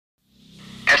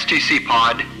STC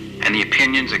Pod and the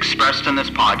opinions expressed in this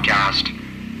podcast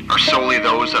are solely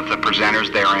those of the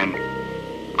presenters therein,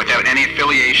 without any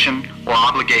affiliation or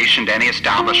obligation to any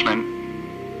establishment,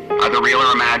 either real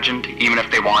or imagined, even if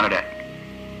they wanted it.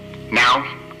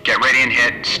 Now, get ready and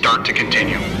hit start to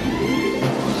continue.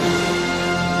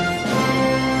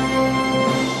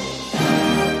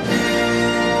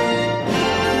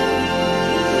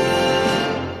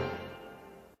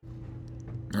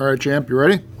 All right, champ, you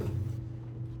ready?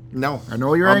 No. I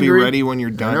know you're I'll angry. I'll be ready when you're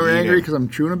done. I know you're angry because I'm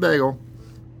chewing a bagel.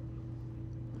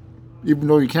 Even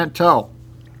though you can't tell.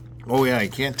 Oh, yeah, I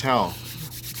can't tell.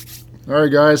 All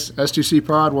right, guys. STC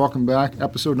Pod, welcome back.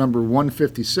 Episode number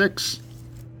 156.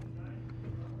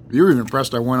 You were even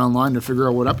impressed I went online to figure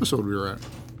out what episode we were at.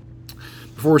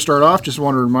 Before we start off, just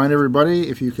want to remind everybody,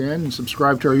 if you can,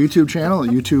 subscribe to our YouTube channel at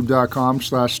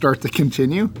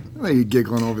youtube.com/starttocontinue. What are you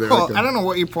giggling over there? Well, I don't know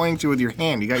what you're pointing to with your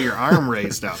hand. You got your arm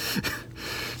raised up.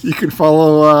 You can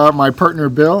follow my partner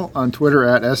Bill on Twitter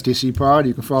at STCPod.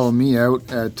 You can follow me out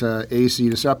at AC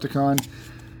Decepticon.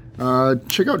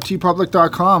 Check out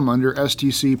tpublic.com under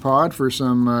STCPod for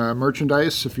some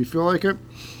merchandise if you feel like it.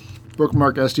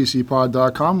 Bookmark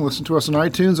STCPod.com. Listen to us on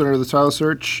iTunes under the title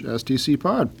search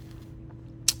STCPod.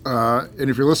 And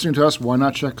if you're listening to us, why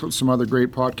not check out some other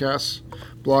great podcasts,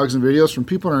 blogs, and videos from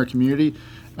people in our community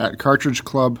at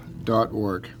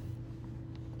cartridgeclub.org.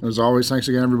 As always, thanks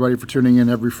again, everybody, for tuning in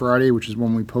every Friday, which is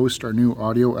when we post our new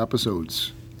audio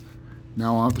episodes.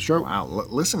 Now on with the show. Wow,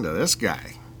 listen to this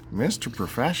guy. Mr.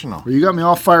 Professional. Well, you got me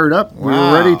all fired up. Wow. We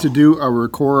were ready to do a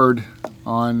record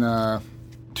on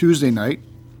Tuesday night,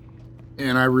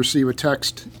 and I receive a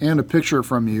text and a picture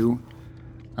from you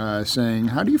saying,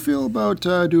 how do you feel about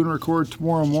doing a record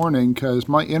tomorrow morning? Because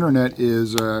my internet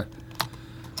is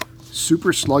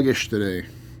super sluggish today.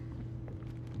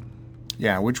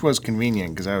 Yeah, which was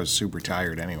convenient because I was super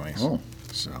tired anyways. Oh.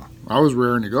 So I was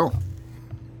raring to go.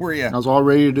 Where you? I was all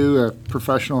ready to do a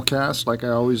professional cast like I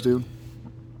always do.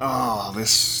 Oh, this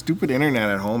stupid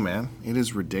internet at home, man. It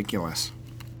is ridiculous.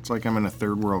 It's like I'm in a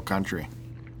third world country.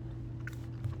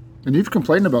 And you've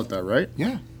complained about that, right?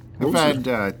 Yeah. I've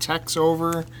had techs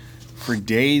over for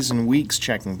days and weeks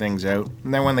checking things out.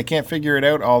 And then when they can't figure it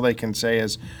out, all they can say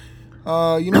is,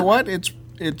 you know what? It's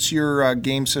your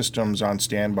game systems on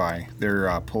standby.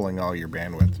 They're pulling all your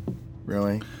bandwidth.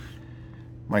 Really?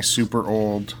 My super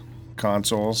old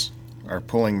consoles are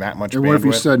pulling that much bandwidth? And what if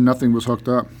you said nothing was hooked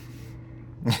up?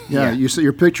 Yeah, you said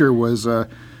your picture was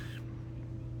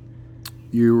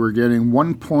you were getting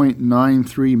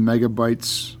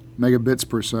 1.93 megabits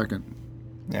per second.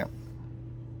 Yeah.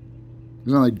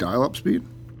 Isn't that like dial-up speed?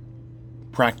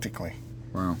 Practically.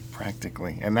 Wow.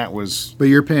 Practically. And that was... But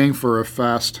you're paying for a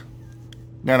fast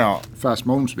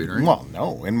modem speed, right? Well,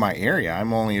 no. In my area,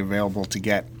 I'm only available to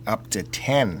get up to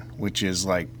 10, which is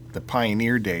like the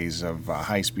pioneer days of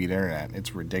high-speed internet.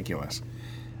 It's ridiculous.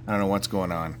 I don't know what's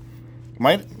going on.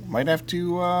 Might have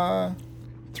to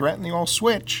threaten the old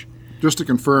switch. Just to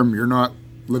confirm, you're not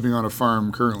living on a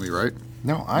farm currently, right?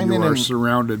 No, You are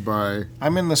surrounded by...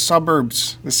 I'm in the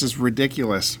suburbs. This is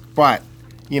ridiculous. But,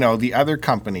 you know, the other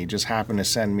company just happened to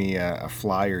send me a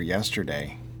flyer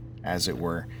yesterday, as it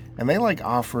were. And they,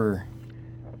 offer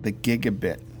the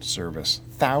gigabit service.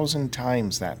 1,000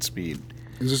 times that speed.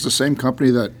 Is this the same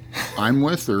company that I'm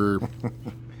with, or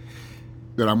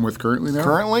that I'm with currently now?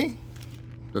 Currently? Is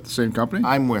that the same company?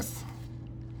 I'm with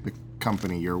the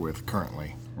company you're with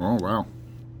currently. Oh, wow.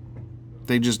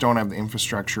 They just don't have the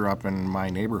infrastructure up in my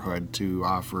neighborhood to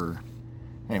offer.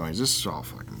 Anyways, this is all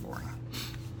fucking boring.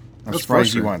 I'm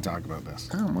surprised you want to talk about this.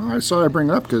 Oh, well, I thought I'd bring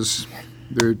it up because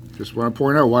they just want to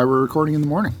point out why we're recording in the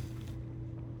morning.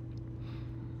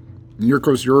 And your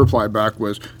reply back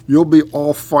was, "You'll be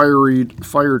all fired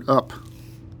up."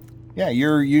 Yeah,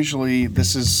 you're usually.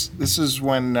 This is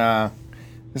when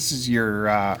this is your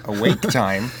awake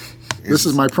time. This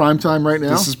is my prime time right now?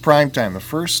 This is prime time. The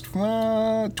first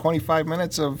 25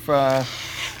 minutes of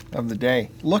the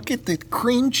day. Look at the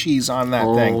cream cheese on that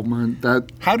thing. Oh, man.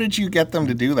 How did you get them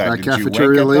to do that? That Did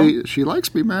cafeteria you wake lady, she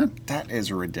likes me, man. That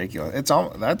is ridiculous.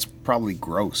 That's probably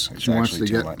gross. It's She wants actually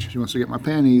too much. She wants to get my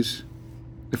panties,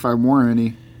 if I wore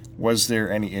any. Was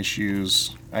there any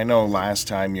issues? I know last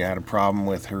time you had a problem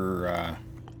with her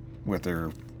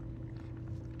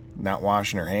not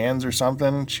washing her hands or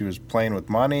something. She was playing with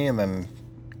money and then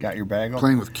got your bag on.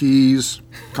 Playing with keys,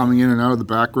 coming in and out of the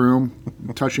back room,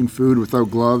 touching food without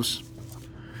gloves.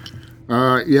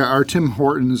 Yeah, our Tim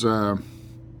Hortons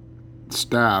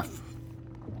staff,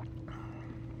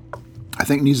 I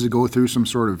think, needs to go through some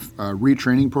sort of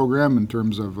retraining program in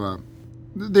terms of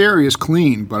the area is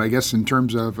clean, but I guess in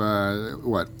terms of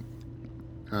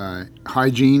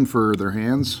hygiene for their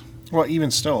hands. Well,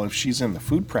 even still, if she's in the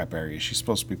food prep area, she's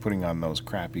supposed to be putting on those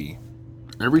crappy.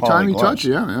 Every Poly time you gloves. touch,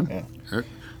 yeah, man. Yeah.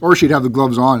 Or she'd have the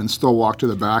gloves on and still walk to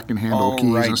the back and handle keys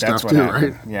right, and that's stuff what too,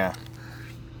 happened. right? Yeah.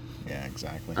 Yeah,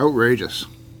 exactly. Outrageous.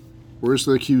 Where's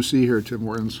the QC here, Tim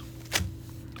Hortons?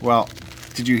 Well,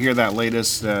 did you hear that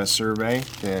latest survey?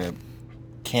 The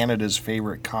Canada's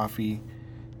favorite coffee.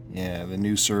 Yeah, the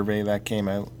new survey that came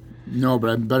out. No, but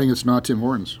I'm betting it's not Tim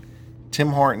Hortons. Tim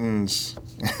Hortons.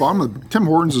 Tim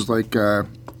Hortons is like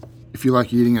if you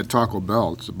like eating at Taco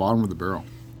Bell, it's the bottom of the barrel.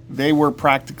 They were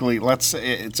practically, let's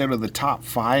say, it's out of the top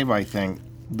 5, I think.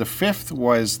 The 5th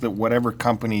was that whatever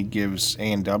company gives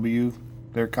A&W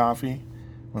their coffee.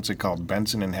 What's it called?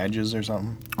 Benson and Hedges or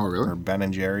something? Oh, really? Or Ben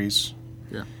and Jerry's.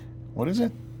 Yeah. What is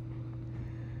it?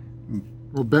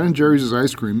 Well, Ben and Jerry's is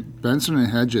ice cream. Benson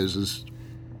and Hedges is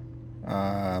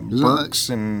Burks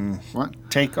and what?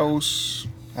 Tacos.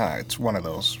 It's one of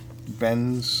those.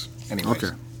 Ben's. Anyways.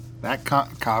 Okay. That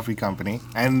coffee company.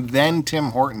 And then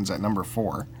Tim Hortons at number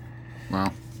 4.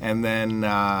 Wow. And then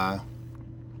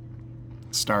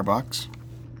Starbucks.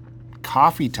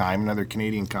 Coffee Time, another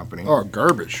Canadian company. Oh,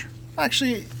 garbage.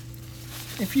 Actually,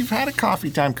 if you've had a Coffee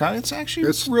Time, it's actually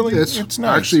it's nice.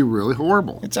 Actually really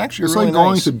horrible. It's actually it's really like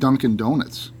going nice. to Dunkin'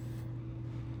 Donuts.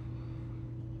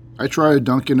 I tried a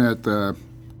Dunkin'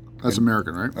 that's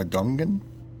American, right? A Dunkin'?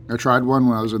 I tried one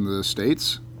when I was in the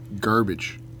States.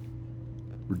 Garbage.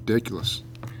 Ridiculous.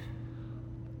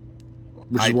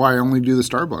 Which is why I only do the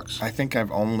Starbucks. I think I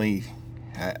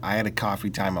had a Coffee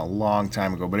Time a long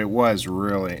time ago, but it was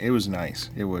nice.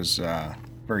 It was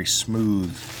very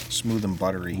smooth and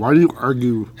buttery. Why do you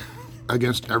argue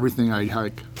against everything I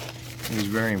hike?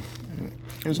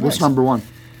 It was What's nice. number 1?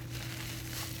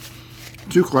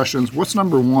 2 questions. What's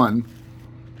number 1?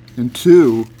 And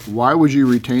 2, why would you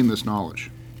retain this knowledge?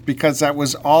 Because that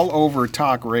was all over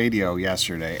talk radio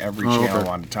yesterday. Every channel okay.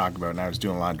 wanted to talk about it, and I was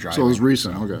doing a lot of driving. So it was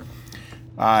recent, okay.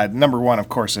 Number 1, of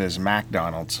course, is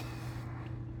McDonald's.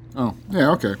 Oh,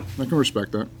 yeah, okay. I can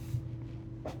respect that.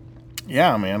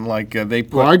 Yeah, man. Like they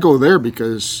put. Well, I go there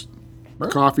because the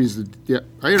coffee's... Yeah,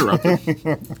 I interrupted.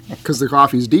 Because the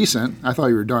coffee's decent. I thought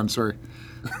you were done, sorry.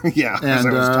 Yeah, as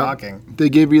I was talking. They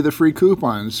give you the free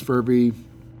coupons for every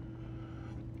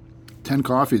 10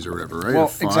 coffees or whatever, right? Well, Or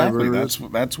 5, exactly. whatever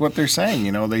That's what they're saying.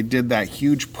 You know, they did that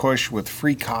huge push with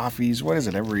free coffees. What is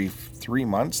it? Every 3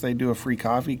 months they do a free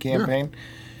coffee campaign.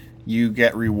 You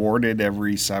get rewarded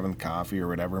every 7th coffee or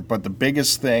whatever. But the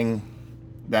biggest thing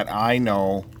that I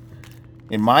know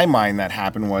in my mind that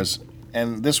happened was,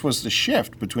 and this was the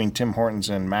shift between Tim Hortons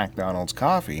and McDonald's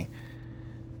coffee,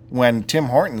 when Tim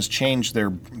Hortons changed their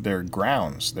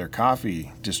grounds, their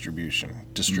coffee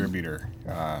distributor,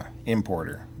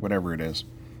 importer, whatever it is,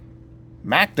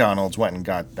 McDonald's went and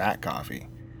got that coffee.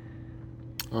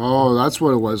 Oh, that's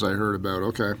what it was I heard about.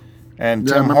 Okay. And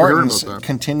Yeah, I Tim remember hearing Hortons about that.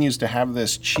 continues to have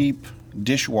this cheap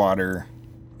dishwater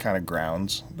kind of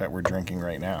grounds that we're drinking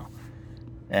right now.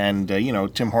 And,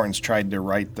 Tim Hortons tried to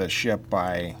right the ship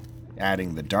by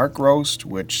adding the dark roast,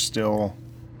 which still,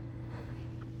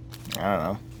 I don't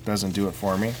know, doesn't do it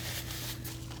for me.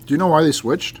 Do you know why they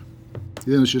switched?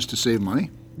 You think it's just to save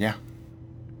money? Yeah.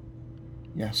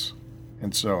 Yes.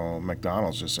 And so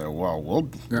McDonald's just said, well,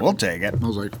 we'll take it. I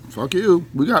was like, fuck you.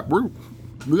 We got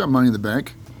money in the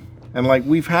bank. And,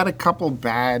 we've had a couple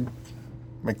bad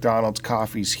McDonald's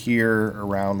coffees here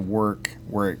around work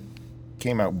where it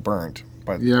came out burnt.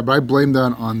 But Yeah, but I blame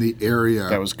that on the area.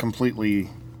 that was completely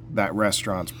that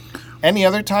restaurant's. Any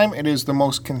other time, it is the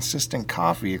most consistent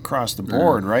coffee across the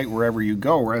board, right? Wherever you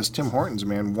go. Whereas Tim Hortons,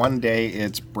 man, one day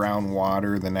it's brown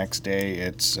water, the next day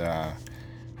it's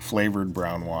flavored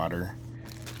brown water.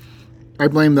 I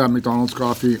blame that McDonald's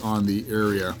coffee on the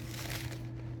area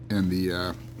and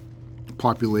the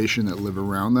population that live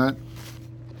around that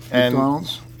And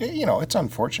McDonald's. it's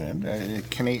unfortunate.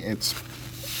 It's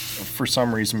for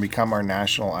some reason become our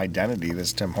national identity,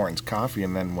 this Tim Hortons coffee,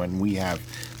 and then when we have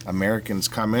Americans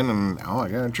come in and, I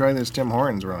gotta try this Tim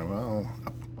Hortons, we're like, well,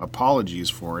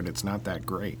 apologies for it, it's not that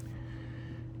great.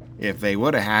 If they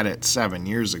would have had it 7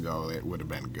 years ago, it would have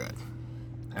been good.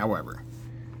 However,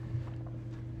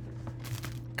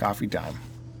 coffee time.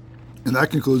 And that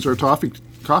concludes our coffee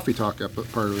talk part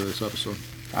of this episode.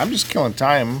 I'm just killing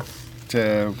time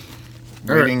to All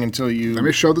right. waiting until you Let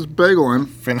me shove this bagel in.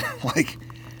 like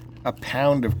a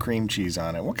pound of cream cheese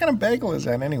on it. What kind of bagel is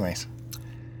that anyways?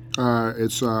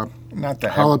 It's a Not the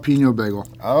jalapeno bagel.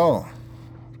 Oh,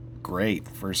 great.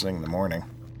 First thing in the morning.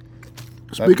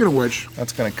 Speaking of which,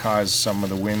 That's going to cause some of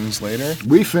the wins later.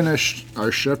 we finished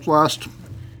our shift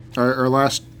our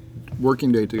last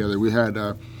working day together.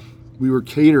 We were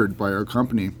catered by our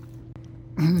company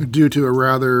due to a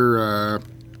rather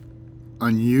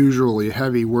unusually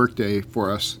heavy workday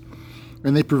for us.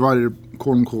 And they provided a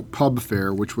quote-unquote pub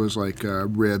fare, which was like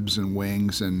ribs and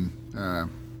wings and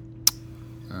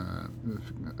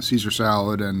Caesar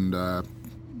salad and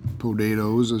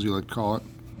potatoes, as you like to call it,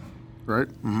 right?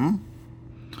 Mm-hmm.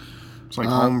 It's like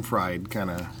home fried kind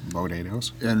of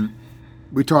potatoes. And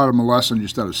we taught them a lesson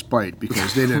just out of spite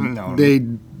because they didn't. No. They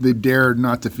dared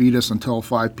not to feed us until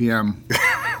 5 p.m.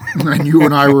 And you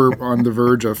and I were on the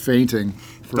verge of fainting.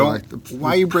 Why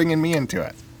are you bringing me into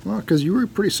it? Well, because you were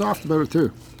pretty soft about it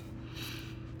too.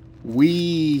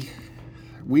 We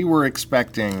were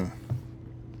expecting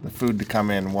the food to come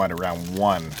in around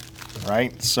 1,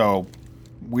 right? So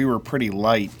we were pretty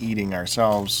light eating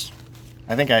ourselves.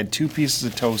 I think I had 2 pieces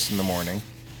of toast in the morning.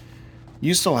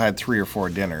 You still had 3 or 4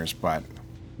 dinners, but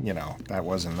that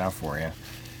wasn't enough for you.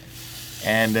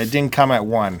 And it didn't come at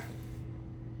 1.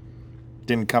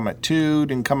 Didn't come at 2.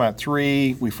 Didn't come at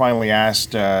 3. We finally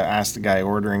asked the guy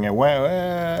ordering it,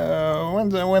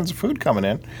 when's the food coming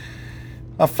in?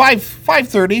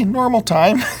 5:30, normal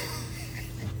time.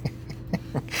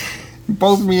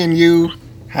 Both me and you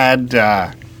had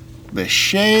the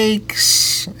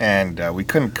shakes, and we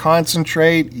couldn't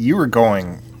concentrate. You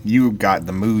got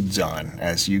the moods on,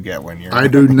 as you get when you're... I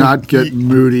do not get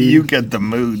moody. You get the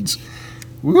moods.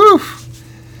 Woo!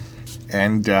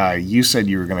 And you said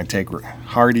you were going to take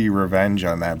hearty revenge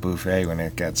on that buffet when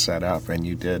it gets set up, and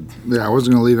you did. Yeah, I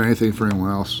wasn't going to leave anything for anyone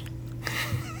else.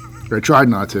 I tried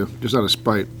not to, just out of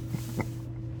spite.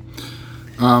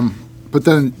 But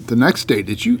then the next day,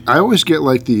 I always get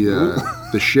like the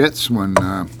shits when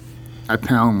I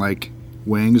pound like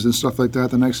wings and stuff like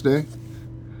that the next day.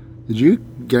 Did you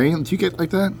get like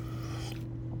that?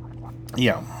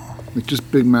 Yeah. Like just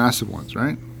big, massive ones,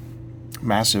 right?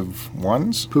 Massive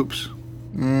ones? Poops.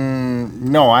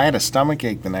 No, I had a stomach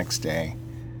ache the next day.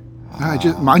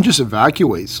 Mine just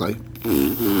evacuates like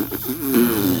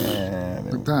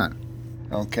that.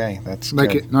 Okay, that's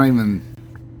like good. It,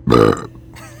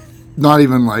 not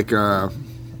even like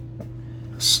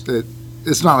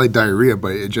it's not like diarrhea,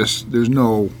 but it just there's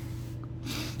no.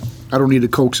 I don't need to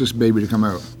coax this baby to come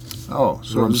out. Oh,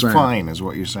 so it's fine, is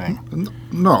what you're saying?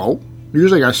 No,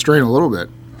 usually I strain a little bit.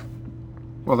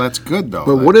 Well, that's good though.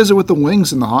 But what is it with the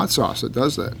wings and the hot sauce that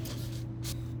does that?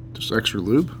 Just extra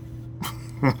lube?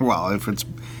 Well, if it's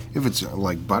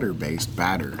like butter based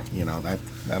batter,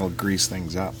 that'll grease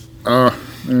things up. I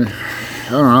don't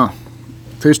know.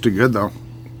 Tasted good though.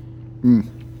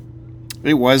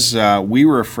 It was. We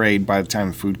were afraid by the time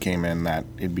the food came in that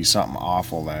it'd be something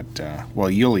awful. That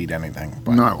you'll eat anything.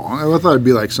 But no, I thought it'd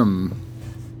be like some.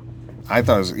 I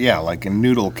thought it was like a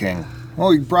Noodle King.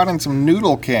 Oh, you brought in some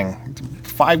Noodle King.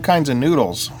 5 kinds of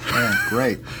noodles. Yeah,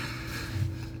 great.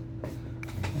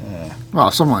 Well,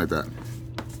 something like that.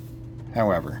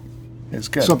 However, it's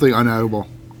good. Something unedible.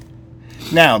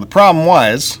 Now, the problem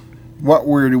was, what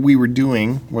we were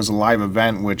doing was a live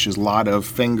event, which is a lot of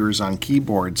fingers on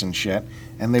keyboards and shit,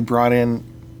 and they brought in,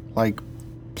 like,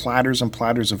 platters and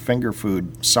platters of finger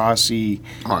food, saucy,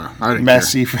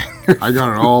 messy finger I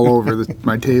got it all over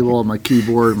my table, my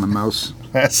keyboard, my mouse.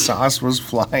 That sauce was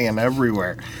flying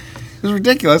everywhere. It was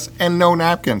ridiculous, and no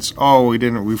napkins. Oh,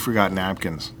 we forgot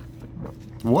napkins.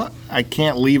 What? I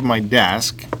can't leave my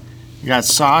desk. You got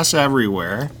sauce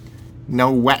everywhere.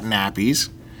 No wet nappies.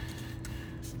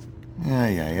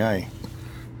 Ay.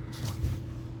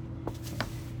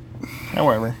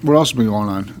 However. What else has been going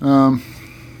on?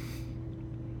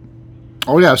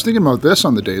 I was thinking about this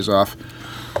on the days off.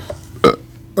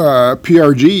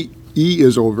 PRGE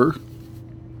is over,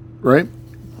 right?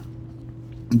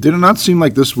 Did it not seem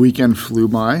like this weekend flew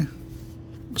by?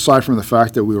 Aside from the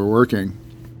fact that we were working.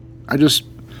 It just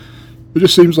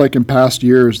seems like in past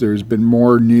years there's been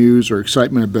more news or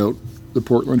excitement about the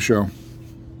Portland show.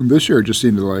 And this year it just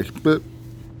seemed but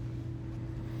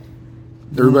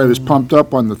everybody was pumped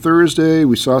up on the Thursday.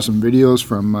 We saw some videos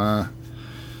from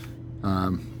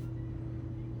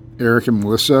Eric and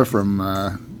Melissa from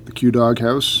the Q-Dog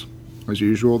House. As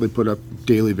usual, they put up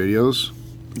daily videos.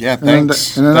 Yeah,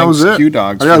 thanks. And then that was it.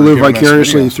 Q-Dogs, I got to live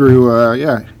vicariously through,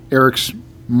 Eric's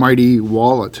mighty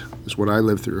wallet is what I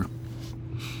live through.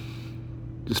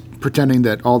 Just pretending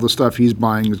that all the stuff he's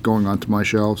buying is going onto my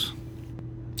shelves.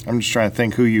 I'm just trying to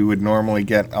think who you would normally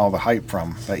get all the hype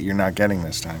from that you're not getting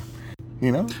this time.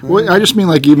 Well, I just mean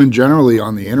like even generally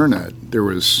on the internet, there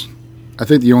was, I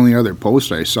think the only other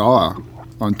post I saw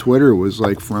on Twitter was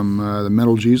like from the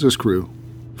Metal Jesus crew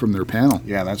from their panel.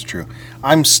 Yeah, that's true.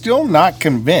 I'm still not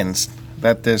convinced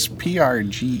that this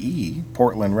PRGE,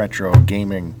 Portland Retro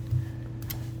Gaming,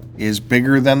 is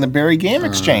bigger than the Barrie Game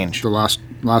Exchange. The last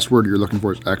word you're looking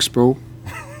for is Expo.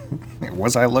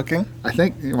 Was I looking? I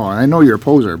think. Well, I know you're a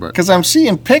poser, but Because I'm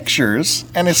seeing pictures,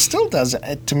 and it still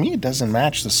doesn't. To me, it doesn't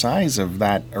match the size of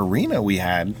that arena we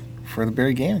had for the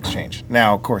Barrie Game Exchange.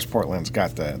 Now, of course, Portland's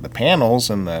got the panels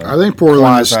and the I think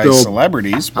Portland is still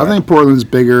celebrities. I think Portland's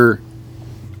bigger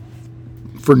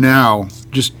for now,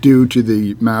 just due to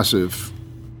the massive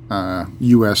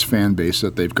U.S. fan base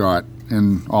that they've got,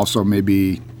 and also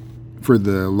maybe for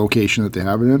the location that they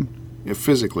have it in. if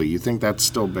physically, you think that's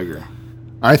still bigger?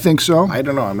 I think so. I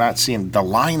don't know. I'm not seeing. The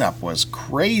lineup was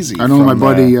crazy. I know my from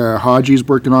buddy Haji's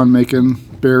working on making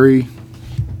Barrie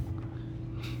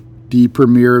the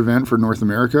premier event for North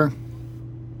America.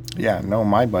 Yeah, no,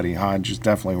 my buddy Hodge is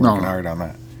definitely working hard on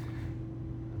that.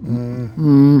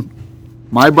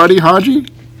 My buddy Haji?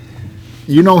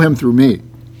 You know him through me.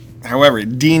 However,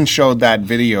 Dean showed that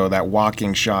video, that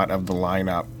walking shot of the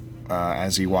lineup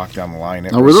as he walked down the line.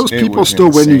 Now, were those people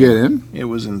still when you get in? It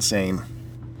was insane.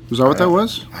 Was that what that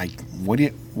was? What do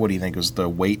you think was the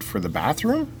wait for the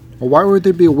bathroom? Well, why would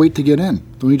there be a wait to get in?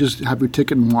 Don't you just have your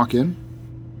ticket and walk in?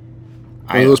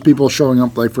 Or are those people showing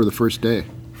up like for the first day?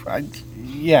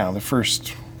 Yeah, the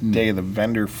first day of the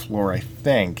vendor floor, I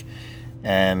think.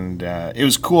 And it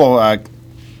was cool.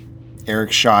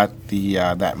 Eric shot the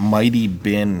that mighty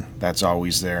bin that's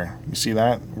always there. You see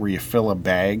that? Where you fill a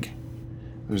bag.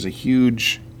 There's a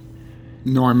huge,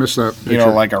 No, I missed that picture. you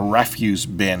know, like a refuse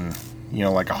bin, you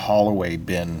know, like a Holloway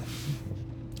bin.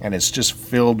 And it's just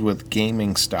filled with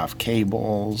gaming stuff,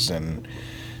 cables and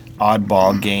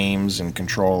oddball games and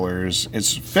controllers.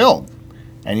 It's filled.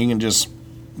 And you can just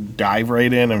dive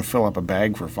right in and fill up a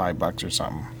bag for $5 or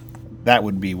something. That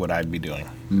would be what I'd be doing.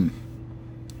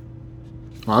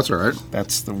 Well, that's all right.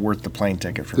 That's worth the plane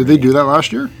ticket for me. Did they do that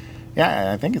last year?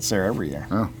 Yeah, I think it's there every year.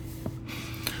 Oh.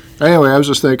 Anyway, I was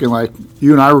just thinking, like,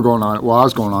 you and I were going on it. Well, I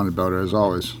was going on about it, as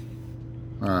always.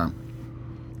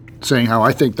 Saying how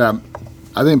I think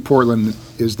Portland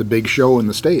is the big show in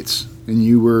the States. And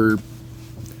you were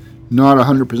not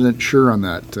 100% sure on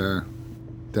that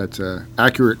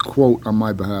accurate quote on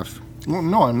my behalf. Well,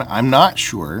 no, I'm not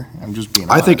sure. I'm just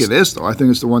being honest. I think it is, though. I think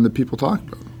it's the one that people talk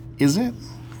about. Is it?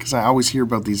 Because I always hear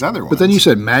about these other ones. But then you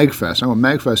said MagFest. Oh,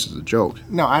 MagFest is a joke.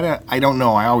 No, I don't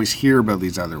know. I always hear about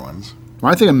these other ones.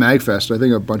 When I think of MagFest, I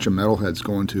think of a bunch of metalheads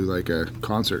going to, like, a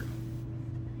concert.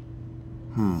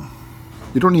 You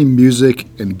don't need music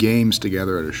and games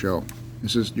together at a show.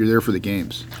 It's just, you're there for the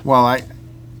games. Well, I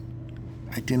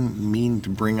didn't mean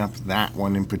to bring up that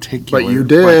one in particular. But you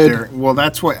did. Well,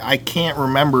 that's what, I can't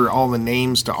remember all the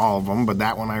names to all of them, but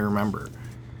that one I remember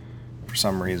for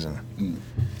some reason.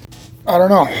 I don't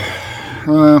know.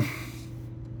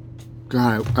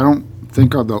 God, I don't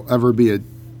think there'll ever be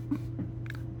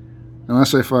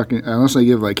unless I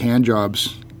give like hand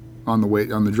jobs on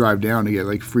the drive down to get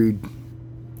like free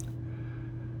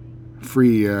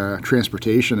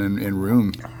transportation and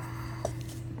room.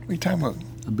 What are you talking about?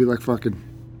 I'd be like fucking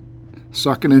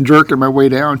sucking and jerking my way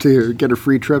down to get a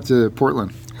free trip to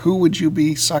Portland. Who would you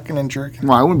be sucking and jerking?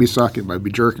 Well, I wouldn't be sucking, but I'd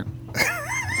be jerking.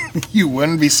 You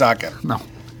wouldn't be sucking. No.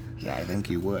 Yeah, I think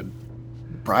you would.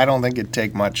 I don't think it'd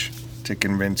take much to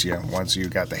convince you once you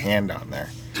got the hand on there.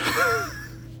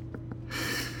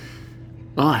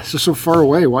 It's just so far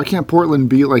away. Why can't Portland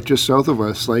be like just south of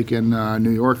us, like in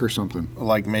New York or something?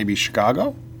 Like maybe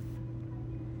Chicago?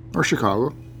 Or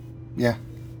Chicago. Yeah.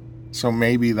 So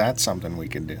maybe that's something we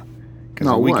could do. Because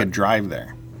No, we what? could drive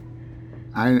there.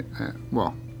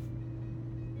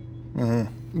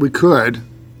 We could.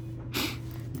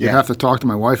 You Yeah. have to talk to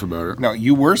my wife about it. No,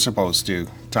 you were supposed to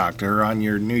talk to her on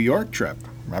your New York trip.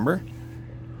 Remember?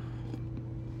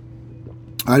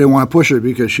 I didn't want to push it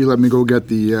because she let me go get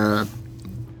the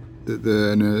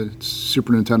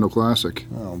Super Nintendo Classic.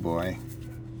 Oh boy.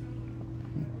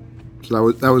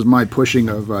 So that was my pushing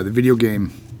of the video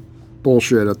game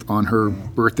bullshit on her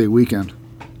birthday weekend.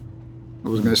 I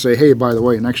was going to say, hey, by the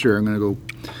way, next year I'm going to go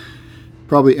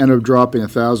probably end up dropping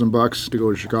 $1,000 to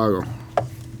go to Chicago.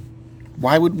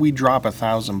 Why would we drop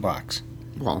 $1,000?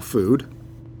 Well, food,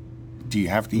 Do you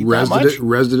have to eat that much?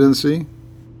 residency.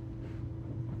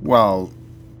 Well,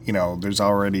 you know, there's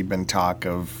already been talk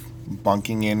of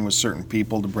bunking in with certain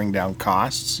people to bring down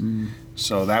costs.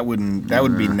 So that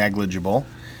would be negligible.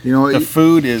 You know, The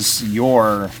food is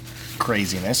your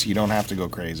craziness. You don't have to go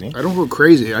crazy. I don't go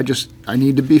crazy. I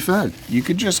need to be fed. You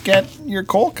could just get your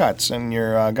cold cuts and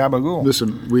your gabagool.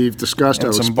 Listen, we've discussed how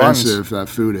And some buns. expensive that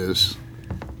food is.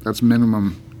 That's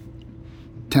minimum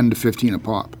 10 to 15 a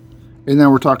pop. And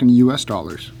then we're talking U.S.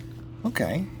 dollars.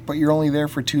 Okay, but you're only there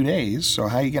for 2 days, so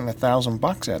how are you getting $1,000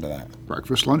 out of that?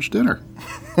 Breakfast, lunch, dinner.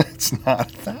 It's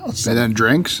not 1,000. And then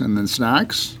drinks and then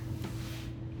snacks.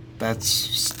 That's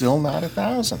still not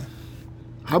 1,000.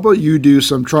 How about you do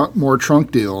some more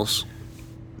trunk deals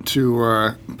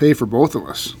to pay for both of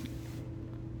us?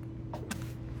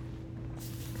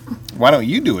 Why don't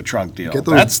you do a trunk deal?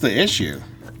 That's the issue.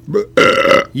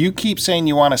 You keep saying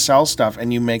you want to sell stuff,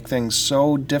 and you make things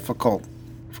so difficult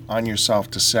on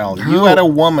yourself to sell. How? You had a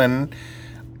woman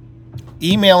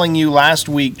emailing you last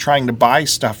week trying to buy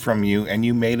stuff from you, and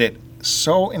you made it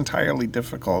so entirely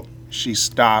difficult, she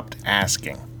stopped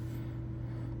asking.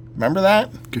 Remember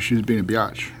that? Because she was being a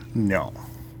biatch. No.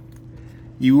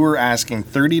 You were asking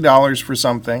 $30 for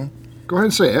something. Go ahead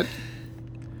and say it.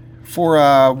 For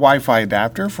a Wi-Fi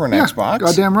adapter for an Xbox.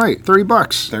 Goddamn right. $30.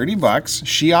 $30.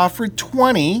 She offered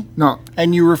 $20. No.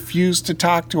 And you refused to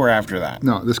talk to her after that.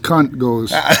 No, this cunt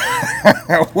goes,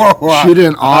 Whoa, she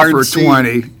didn't offer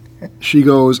 $20. She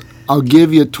goes, I'll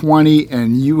give you $20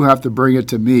 and you have to bring it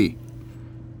to me.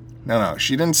 No,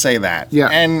 she didn't say that. Yeah.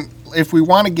 And if we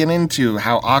want to get into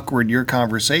how awkward your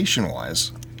conversation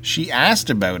was, she asked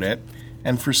about it,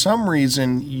 and for some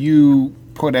reason you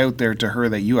put out there to her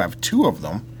that you have two of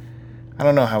them. I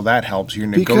don't know how that helps your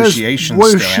negotiation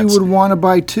because what stance. if she would want to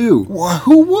buy two? Well,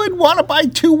 who would want to buy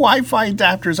two Wi-Fi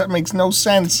adapters? That makes no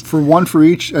sense. For one for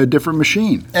each different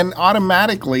machine. And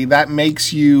automatically that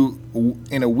makes you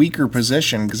in a weaker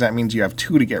position because that means you have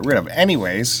two to get rid of.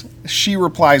 Anyways, she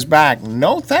replies back,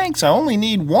 no thanks, I only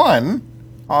need one,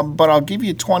 but I'll give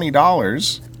you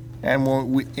 $20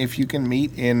 and if you can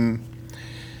meet in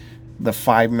the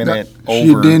 5-minute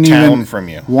over town from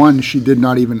you. One, she did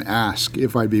not even ask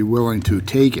if I'd be willing to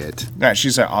take it. Yeah,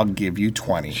 she said, I'll give you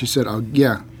 20. She said, I'll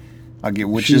give,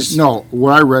 No,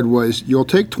 what I read was, you'll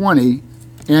take 20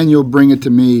 and you'll bring it to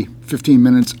me 15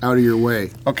 minutes out of your way.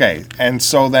 Okay, and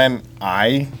so then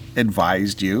I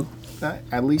advised you that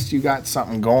at least you got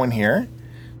something going here.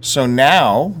 So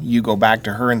now you go back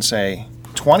to her and say,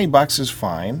 $20 is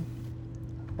fine,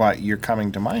 but you're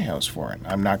coming to my house for it.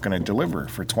 I'm not going to deliver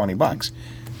for $20.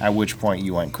 At which point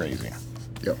you went crazy.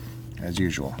 Yep. As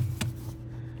usual.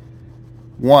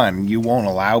 One, you won't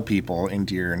allow people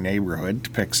into your neighborhood to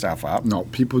pick stuff up. No,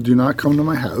 people do not come to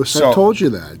my house. So, I told you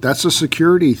that. That's a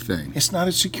security thing. It's not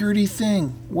a security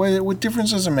thing. What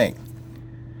difference does it make?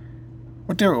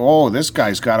 Oh, this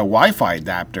guy's got a Wi-Fi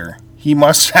adapter. He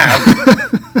must have...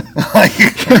 like,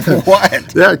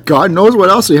 what? Yeah, God knows what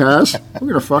else he has. We're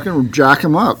going to fucking jack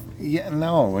him up. Yeah,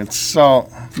 no, it's so...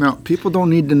 No, people don't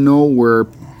need to know where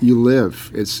you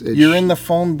live. It's You're in the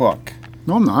phone book.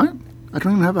 No, I'm not. I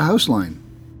don't even have a house line.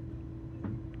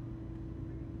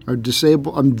 I'm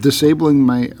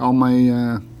disabling all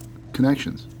my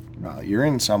connections. Well, you're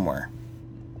in somewhere.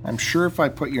 I'm sure if I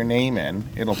put your name in,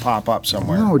 it'll pop up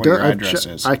somewhere No, where your address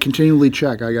is. I continually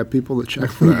check. I got people that check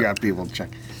for that. You got people to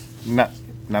check.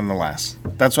 Nonetheless,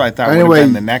 that's what I thought anyway, would have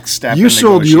been the next step. You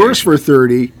sold yours for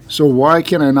 $30, so why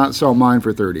can I not sell mine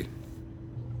for $30?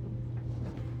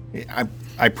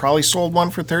 I probably sold one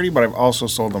for $30, but I've also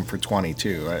sold them for $20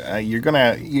 too.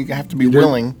 You have to be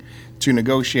willing to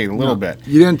negotiate a little bit.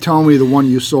 You didn't tell me the one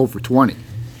you sold for $20.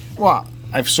 Well,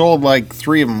 I've sold like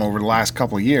 3 of them over the last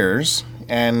couple of years.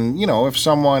 And, if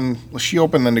she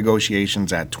opened the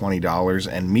negotiations at $20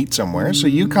 and meet somewhere. So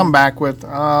you come back with,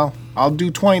 I'll do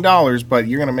 $20, but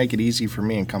you're going to make it easy for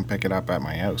me and come pick it up at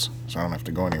my house. So I don't have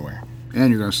to go anywhere. And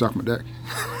you're going to suck my dick.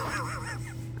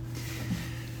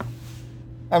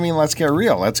 I mean, let's get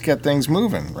real. Let's get things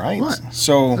moving, right? What?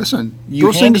 So listen, you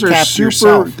those things are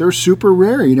yourself. They're super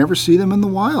rare. You never see them in the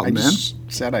wild, I man. just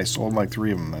said I sold like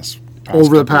 3 of them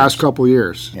over the past couple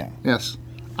years. Yeah. Yes.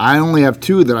 I only have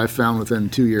 2 that I found within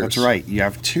 2 years. That's right. You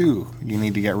have 2 you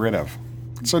need to get rid of.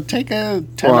 So take a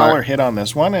 $10 hit on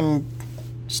this one and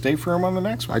stay firm on the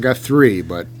next one. I got 3,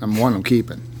 but I'm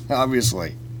keeping.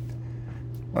 Obviously.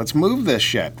 Let's move this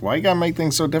shit. Why you gotta make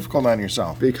things so difficult on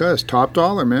yourself? Because top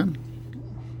dollar, man.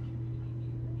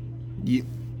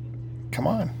 Come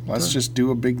on. Let's just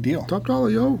do a big deal. Top dollar,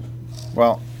 yo.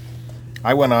 Well,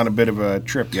 I went on a bit of a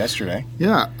trip yesterday.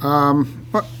 Yeah.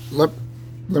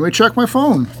 Let me check my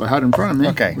phone. I had it in front of me.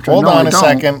 Okay. Hold on a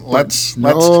second. Let's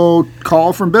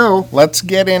call from Bill. Let's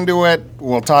get into it.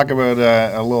 We'll talk about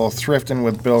a little thrifting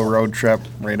with Bill road trip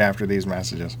right after these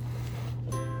messages.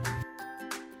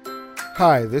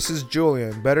 Hi, this is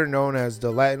Julian, better known as the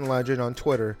Latin Legend on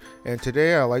Twitter, and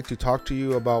today I'd like to talk to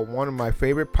you about one of my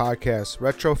favorite podcasts,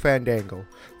 Retro Fandango.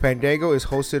 Fandango is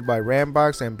hosted by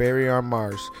Rambox and Barry on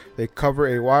Mars. They cover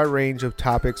a wide range of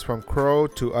topics from Crow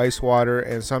to Ice Water,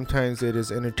 and sometimes it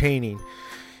is entertaining.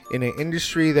 In an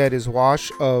industry that is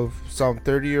wash of some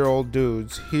 30-year-old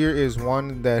dudes, here is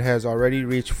one that has already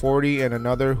reached 40 and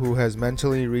another who has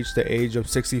mentally reached the age of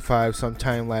 65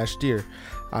 sometime last year.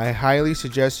 I highly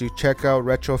suggest you check out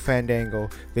Retro Fandango.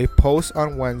 They post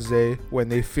on Wednesday when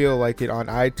they feel like it on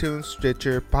iTunes,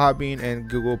 Stitcher, Podbean, and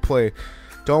Google Play.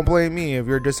 Don't blame me if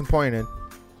you're disappointed.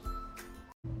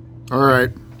 All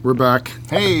right, we're back.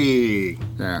 Hey,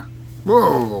 Yeah.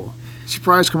 Whoa.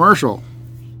 Surprise commercial.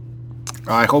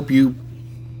 I hope you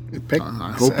pick.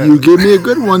 I hope you give me a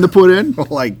good one to put in.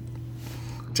 Like,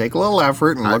 take a little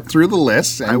effort and look through the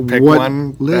list and pick What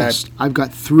one list? that. I've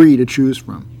got 3 to choose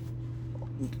from.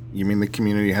 You mean the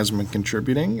community hasn't been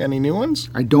contributing any new ones?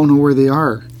 I don't know where they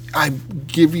are. I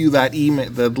give you that email,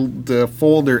 the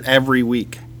folder every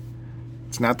week.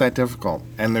 It's not that difficult,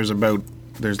 and there's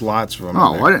lots of them.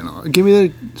 Oh, in there. I didn't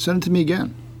know. Send it to me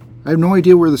again. I have no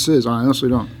idea where this is. I honestly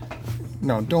don't.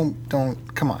 No, don't.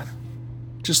 Come on.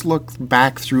 Just look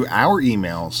back through our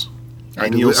emails,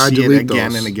 and I you'll see it delete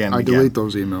again those. and again and I again. delete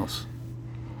those emails.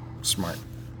 Smart.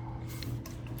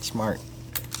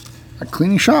 A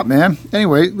cleaning shop, man.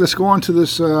 Anyway, let's go on to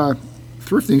this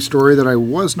thrifting story that I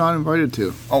was not invited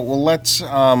to. Oh, well, let's.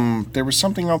 There was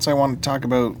something else I wanted to talk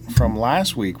about from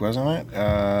last week, wasn't it?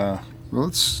 Well,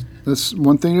 let's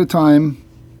one thing at a time.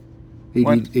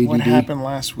 ADD. What happened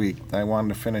last week that I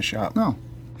wanted to finish up? No,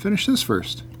 finish this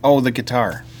first. Oh, the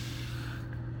guitar.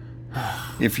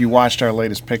 If you watched our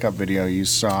latest pickup video, you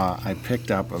saw I picked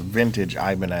up a vintage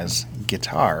Ibanez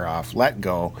guitar off Let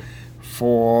Go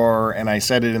and I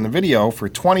said it in the video, for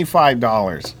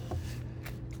 $25.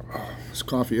 This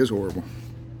coffee is horrible.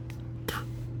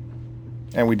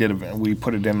 And we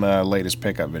put it in the latest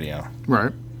pickup video.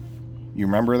 Right. You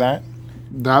remember that?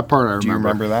 That part I remember. Do you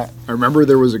remember that? I remember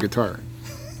there was a guitar.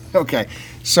 Okay.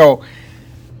 So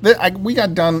we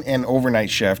got done an overnight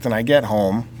shift, and I get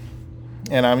home,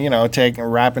 and I'm,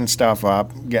 wrapping stuff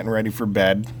up, getting ready for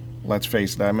bed. Let's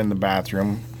face it, I'm in the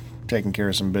bathroom taking care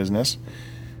of some business.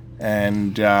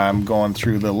 And I'm going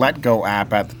through the Let Go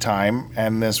app at the time,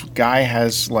 and this guy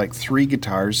has like 3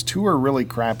 guitars. 2 are really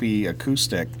crappy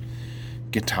acoustic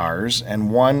guitars,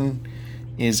 and one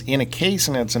is in a case,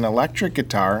 and it's an electric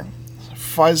guitar.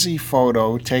 Fuzzy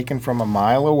photo taken from a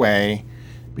mile away,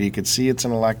 but you could see it's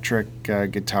an electric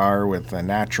guitar with a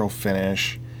natural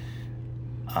finish.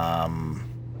 And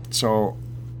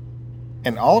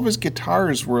all of his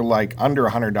guitars were like under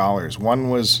 $100.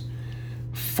 One was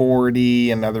 $40,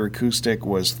 another acoustic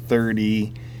was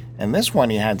 $30, and this one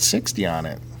he had $60 on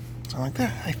it. So I'm like,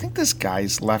 I think this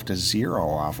guy's left a 0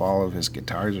 off all of his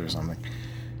guitars or something.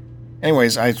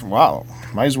 Anyways, might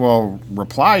as well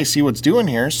reply, see what's doing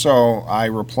here. So I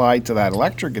replied to that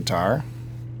electric guitar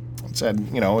and said,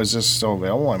 is this still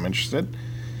available? I'm interested.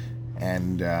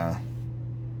 And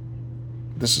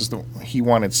he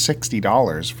wanted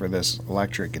 $60 for this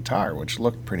electric guitar, which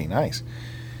looked pretty nice.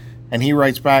 And he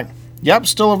writes back, "Yep,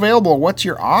 still available. What's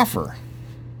your offer?"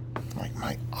 I'm like,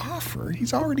 my offer?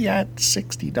 He's already at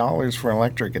 $60 for an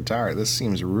electric guitar. This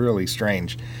seems really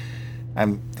strange.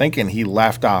 I'm thinking he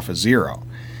left off a 0.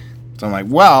 So I'm like,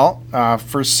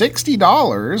 for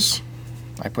 $60,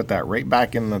 I put that right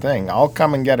back in the thing. I'll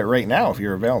come and get it right now if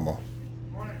you're available.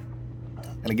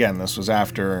 And again, this was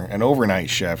after an overnight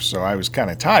shift, so I was kind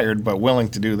of tired, but willing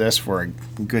to do this for a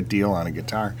good deal on a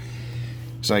guitar.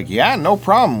 He's like, yeah, no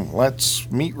problem. Let's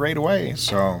meet right away.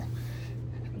 So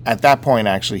at that point,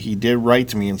 actually, he did write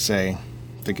to me and say,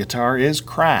 the guitar is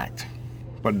cracked,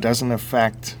 but it doesn't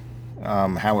affect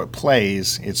how it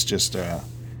plays. It's just a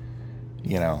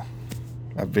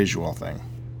visual thing.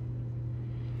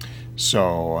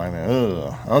 So I'm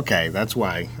okay. That's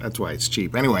why it's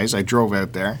cheap. Anyways, I drove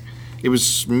out there. It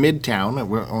was midtown. It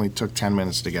only took 10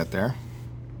 minutes to get there.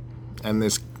 And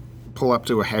pull up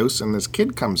to a house, and this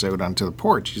kid comes out onto the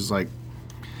porch. He's like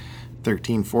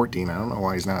 13, 14. I don't know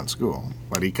why he's not in school,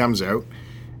 but he comes out,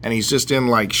 and he's just in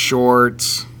like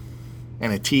shorts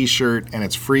and a t-shirt, and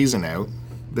it's freezing out.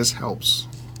 This helps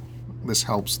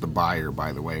the buyer,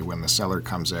 by the way, when the seller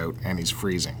comes out and he's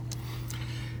freezing.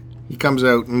 He comes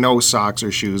out, no socks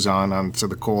or shoes onto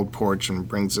the cold porch, and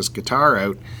brings this guitar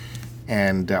out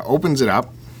and opens it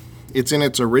up. It's in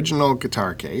its original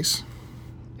guitar case,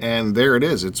 and there it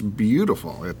is. It's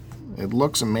beautiful. It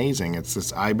looks amazing. It's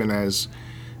this Ibanez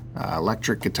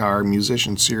electric guitar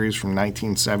musician series from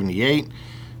 1978.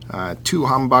 2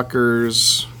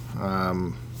 humbuckers,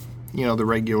 the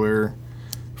regular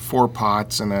 4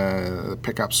 pots and a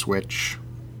pickup switch,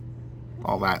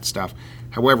 all that stuff.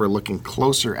 However, looking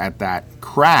closer at that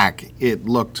crack, it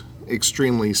looked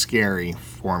extremely scary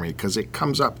for me because it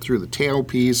comes up through the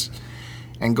tailpiece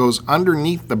and goes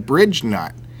underneath the bridge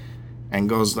nut and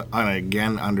goes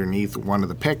again underneath one of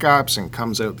the pickups and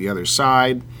comes out the other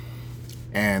side.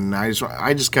 And I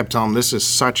just kept telling him, this is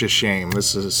such a shame.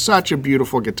 This is such a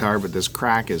beautiful guitar, but this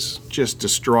crack is just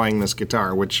destroying this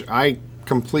guitar, which I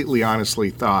completely honestly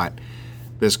thought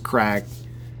this crack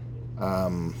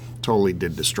totally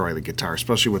did destroy the guitar,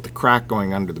 especially with the crack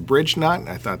going under the bridge nut.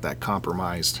 I thought that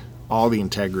compromised all the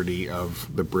integrity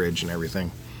of the bridge and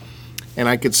everything. And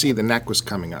I could see the neck was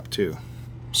coming up too.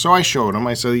 So I showed him.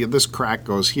 I said, yeah, this crack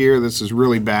goes here. This is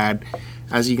really bad.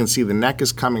 As you can see, the neck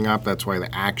is coming up. That's why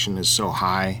the action is so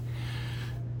high.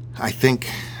 I think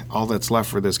all that's left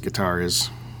for this guitar is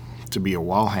to be a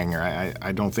wall hanger.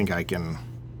 I don't think I can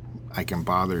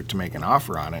bother to make an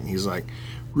offer on it. And he's like,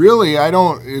 really?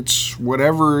 It's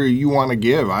whatever you want to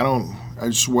give.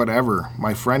 It's whatever.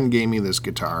 My friend gave me this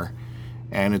guitar,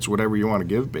 and it's whatever you want to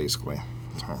give, basically.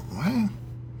 So, what?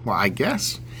 Well, I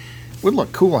guess. It would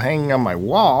look cool hanging on my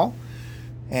wall.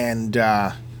 And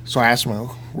so I asked him,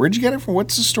 where'd you get it from?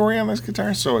 What's the story on this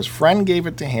guitar? So his friend gave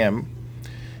it to him,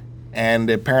 and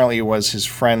apparently it was his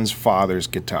friend's father's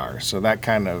guitar. So that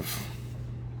kind of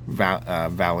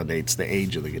validates the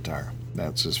age of the guitar.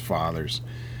 That's his father's.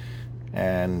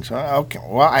 And okay,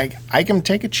 well, I can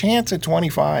take a chance at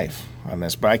 25 on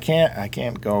this, but I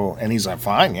can't go. And he's like,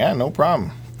 fine, yeah, no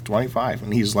problem, 25.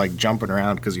 And he's like jumping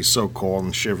around because he's so cold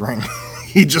and shivering.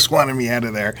 He just wanted me out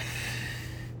of there.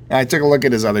 I took a look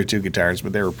at his other two guitars,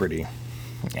 but they were pretty,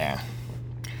 yeah.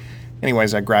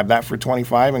 Anyways, I grabbed that for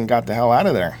 25 and got the hell out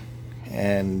of there.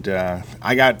 And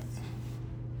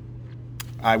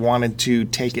I wanted to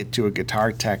take it to a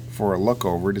guitar tech for a look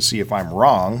over to see if I'm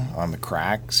wrong on the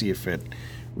crack, see if it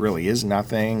really is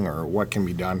nothing or what can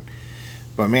be done.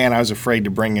 But man, I was afraid to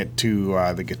bring it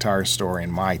to the guitar store in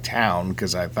my town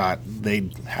because I thought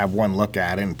they'd have one look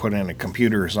at it and put it in a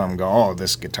computer or something and go, oh,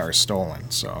 this guitar's stolen,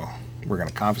 so we're going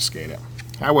to confiscate it.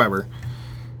 However,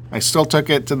 I still took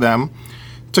it to them,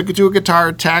 took it to a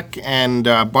guitar tech, and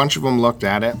a bunch of them looked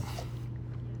at it.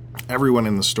 Everyone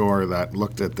in the store that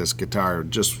looked at this guitar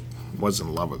just was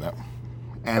in love with it.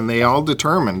 And they all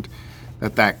determined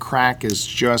that crack is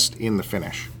just in the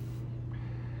finish.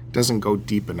 It doesn't go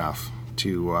deep enough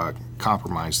to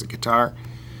compromise the guitar.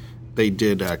 They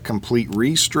did a complete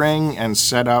restring and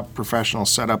professional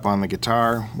setup on the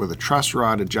guitar with a truss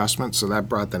rod adjustment, so that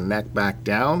brought the neck back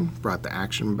down, brought the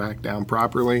action back down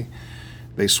properly.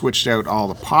 They switched out all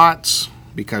the pots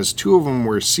because two of them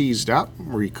were seized up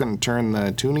where you couldn't turn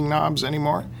the tuning knobs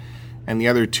anymore, and the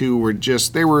other two were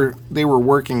just, they were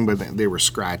working, but they were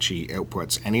scratchy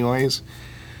outputs anyways.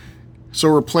 So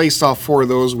replaced all four of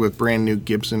those with brand new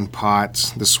Gibson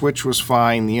pots. The switch was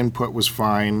fine, the input was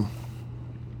fine,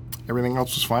 everything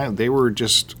else was fine. They were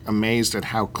just amazed at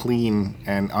how clean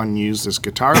and unused this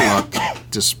guitar looked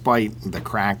despite the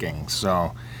cracking.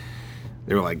 So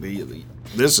they were like,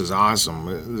 this is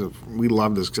awesome. We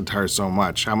love this guitar so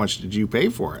much. How much did you pay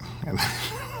for it? And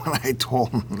when I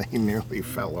told them, they nearly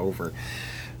fell over.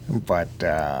 But,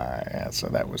 yeah, so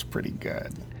that was pretty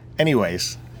good.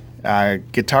 Anyways,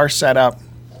 guitar setup,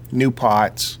 new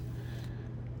pots,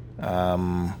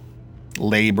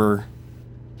 labor.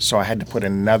 So I had to put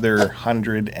another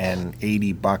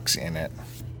 $180 in it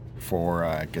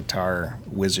for guitar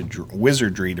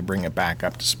wizardry to bring it back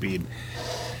up to speed.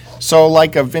 So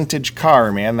like a vintage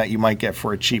car, man, that you might get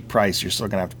for a cheap price, you're still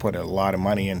going to have to put a lot of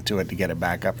money into it to get it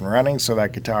back up and running. So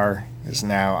that guitar is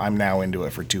I'm now into it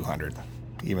for $200,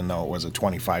 even though it was a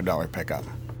 $25 pickup.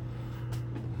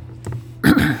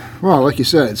 Well, like you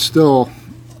said, it's still,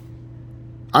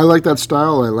 I like that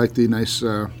style. I like the nice,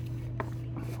 the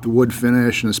wood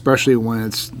finish, and especially when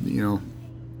it's, the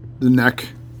neck.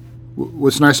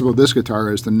 What's nice about this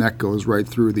guitar is the neck goes right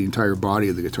through the entire body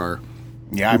of the guitar.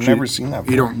 Yeah, I've never seen that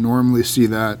before. You don't normally see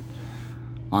that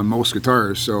on most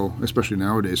guitars, so especially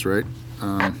nowadays, right?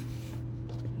 I'm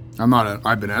not an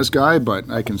Ibanez guy, but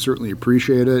I can certainly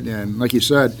appreciate it. And like you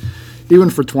said, even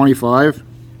for $25,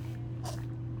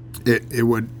 it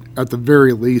would at the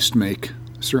very least make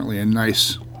certainly a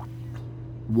nice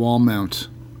wall mount.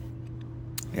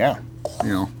 Yeah.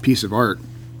 Piece of art.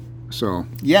 So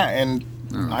yeah, and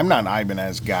I'm not an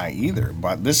Ibanez guy either,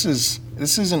 but this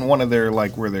isn't one of their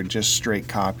where they're just straight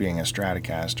copying a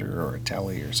Stratocaster or a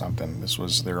Tele or something. This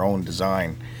was their own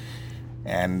design,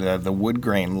 and the wood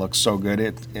grain looks so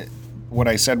good. What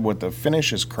I said with the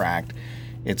finish is cracked.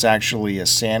 It's actually a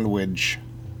sandwich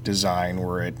design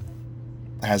where it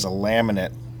has a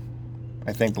laminate.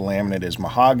 I think the laminate is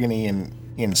mahogany, and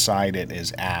inside it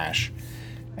is ash,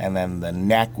 and then the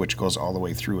neck, which goes all the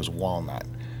way through, is walnut.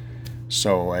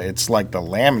 So it's like the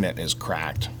laminate is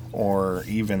cracked, or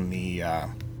even the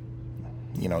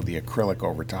the acrylic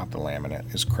over top the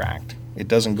laminate is cracked. It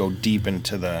doesn't go deep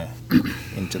into the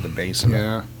base of it.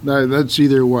 Yeah, that's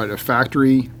either a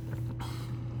factory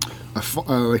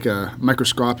like a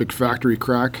microscopic factory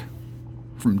crack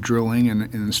from drilling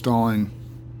and installing,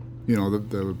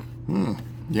 the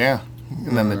Yeah.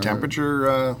 And then the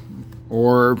temperature.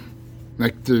 or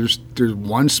like there's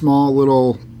one small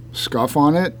little scuff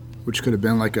on it, which could have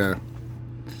been like a,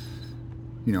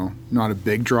 not a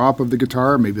big drop of the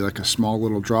guitar, maybe like a small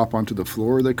little drop onto the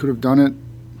floor that could have done it.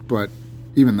 But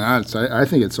even that, I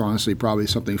think it's honestly probably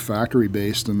something factory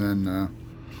based, and then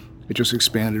it just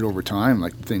expanded over time,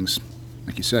 like things,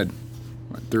 like you said,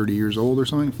 30 years old or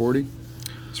something, 40?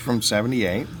 It's from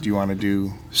 78. Do you want to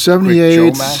do 78,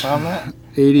 quick Joe math on that?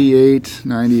 88,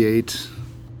 98,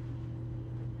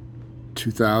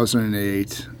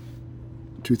 2008,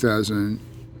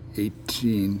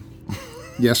 2018.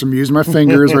 Yes, I'm using my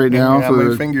fingers right now. How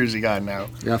many fingers you got now?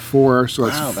 Yeah, 4. So Wow,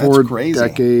 it's that's 4 crazy.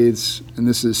 decades, and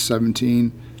this is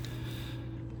 17.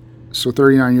 So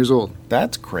 39 years old.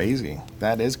 That's crazy.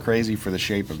 That is crazy for the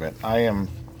shape of it. I am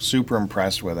super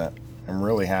impressed with it. I'm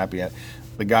really happy.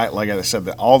 The guy, like I said,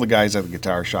 all the guys at the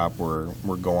guitar shop were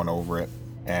going over it,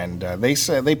 and they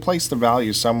said they placed the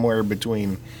value somewhere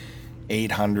between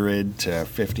 $800 to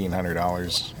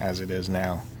 $1,500 as it is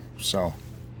now. So,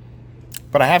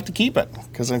 but I have to keep it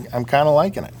because I'm kind of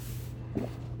liking it.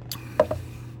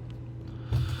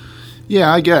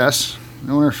 Yeah, I guess.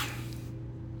 I wonder if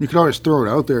you could always throw it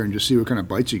out there and just see what kind of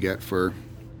bites you get for.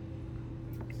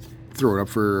 Throw it up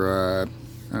for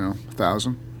I don't know,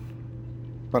 $1,000.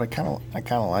 But I kind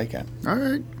of like it. All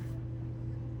right.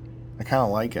 I kind of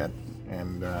like it,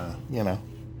 and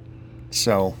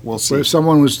so we'll But see. if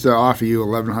someone was to offer you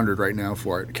 $1,100 right now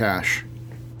for it, cash,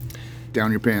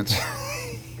 down your pants.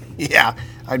 Yeah,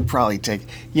 I'd probably take.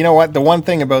 You know what? The one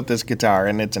thing about this guitar,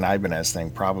 and it's an Ibanez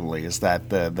thing probably, is that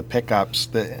the pickups,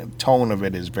 the tone of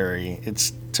it is very.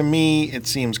 It's to me, it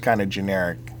seems kind of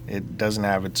generic. It doesn't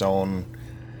have its own.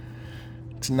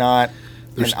 It's not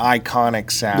an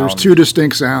iconic sound. There's 2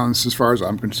 distinct sounds as far as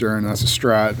I'm concerned. That's a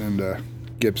Strat and a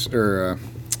Gibson or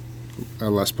a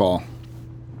Les Paul.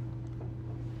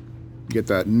 You get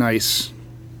that nice.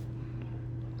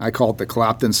 I call it the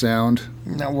Clapton sound.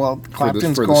 No, well,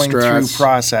 Clapton's for the going through Strats.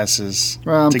 processes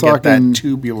Well, I'm to get talking- that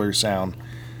tubular sound.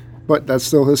 But that's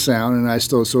still his sound, and I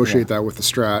still associate that with the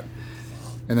Strat.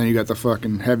 And then you got the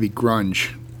fucking heavy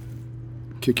grunge,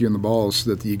 kick you in the balls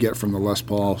that you get from the Les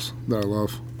Pauls that I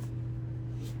love.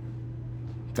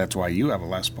 That's why you have a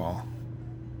Les Paul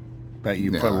that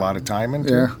you put a lot of time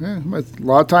into. Yeah, a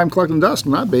lot of time collecting dust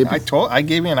on that baby. I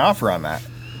gave you an offer on that.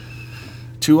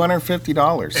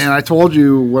 $250. And I told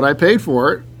you what I paid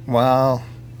for it, Well,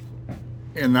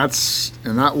 and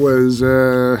that was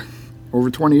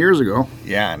over 20 years ago.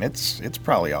 yeah, and it's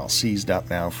probably all seized up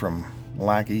now from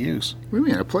lack of use. What do you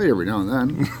mean? I play every now and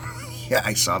then. Yeah,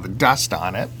 I saw the dust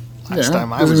on it last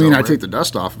time I was doesn't mean I over take it. the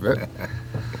dust off of it.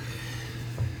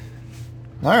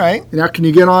 All right. Now, can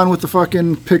you get on with the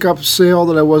fucking pickup sale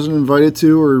that I wasn't invited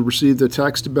to or received a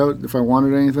text about if I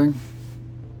wanted anything?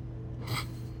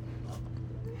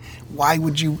 Why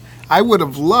would you? I would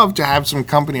have loved to have some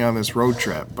company on this road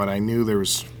trip, but I knew there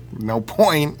was no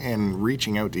point in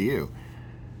reaching out to you.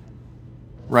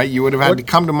 Right? You would have had to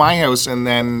come to my house, and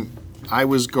then I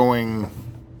was going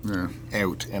Yeah.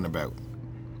 out and about.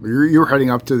 You're heading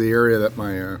up to the area that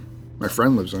my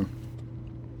friend lives in.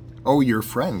 Oh, your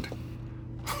friend.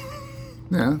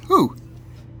 Yeah. Who?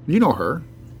 You know her.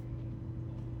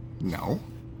 No.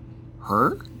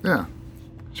 Her? Yeah.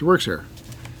 She works here.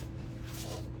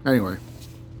 Anyway.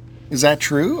 Is that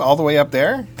true? All the way up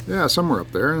there? Yeah, somewhere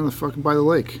up there in the fucking by the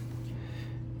lake.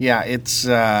 Yeah, it's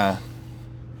It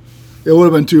would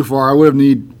have been too far. I would have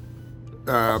need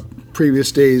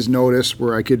previous day's notice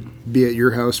where I could be at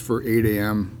your house for 8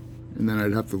 a.m. and then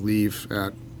I'd have to leave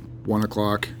at 1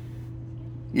 o'clock.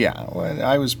 yeah. Well,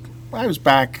 I was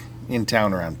back in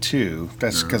town around 2.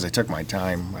 That's because I took my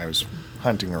time. I was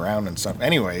hunting around and stuff.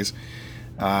 Anyways,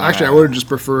 Actually, I would have just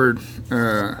preferred.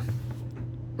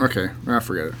 Okay,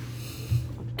 forget it.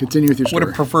 Continue with your would story.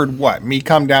 have preferred what? Me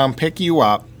come down, pick you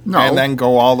up, No. and then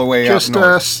go all the way just up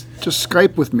north. just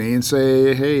Skype with me and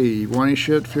say, hey, you want any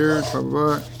shit here? Blah,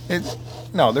 blah, blah.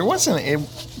 No, there wasn't.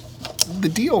 The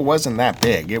deal wasn't that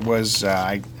big. It was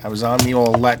I was on the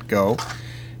old Let Go,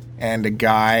 and a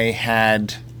guy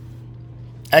had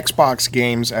Xbox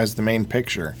games as the main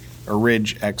picture,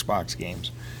 Ridge Xbox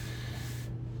games.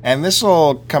 And this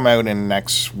will come out in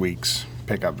next week's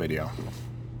pickup video.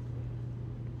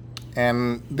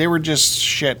 And they were just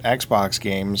shit Xbox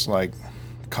games, like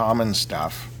common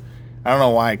stuff. I don't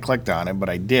know why I clicked on it, but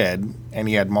I did. And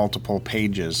he had multiple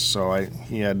pages, so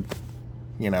he had,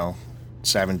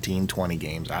 17, 20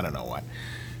 games. I don't know what.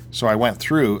 So I went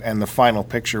through, and the final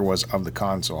picture was of the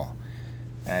console.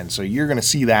 And so you're going to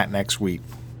see that next week.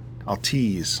 I'll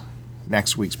tease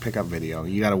next week's pickup video.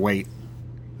 You got to wait.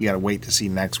 You got to wait to see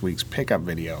next week's pickup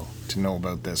video to know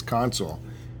about this console.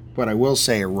 But I will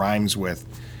say it rhymes with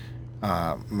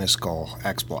Miskull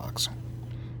X-Blocks.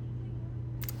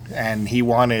 And he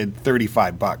wanted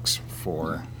 $35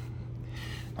 for...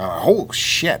 oh,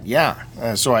 shit, yeah.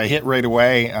 So I hit right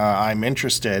away, I'm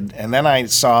interested. And then I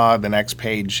saw the next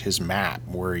page, his map,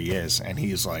 where he is. And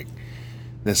he's like,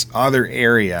 this other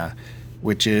area,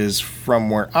 which is from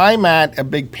where I'm at, a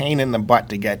big pain in the butt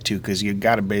to get to, because you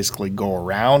got to basically go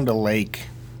around a lake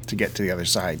to get to the other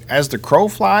side. As the crow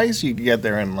flies, you can get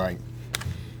there in like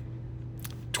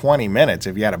 20 minutes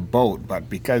if you had a boat. But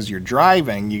because you're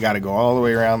driving, you got to go all the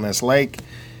way around this lake,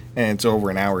 and it's over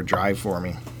an hour drive for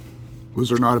me. Was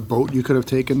there not a boat you could have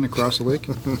taken across the lake?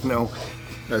 No.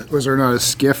 Was there not a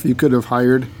skiff you could have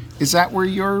hired? Is that where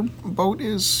your boat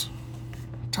is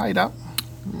tied up?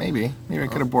 Maybe. Maybe I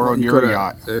could have borrowed You your could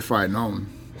yacht. have, if I'd known.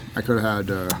 I could have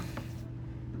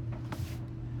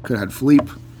had Fleep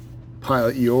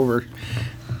pilot you over.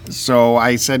 So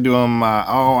I said to him,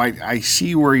 I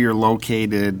see where you're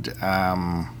located.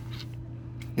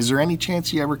 Is there any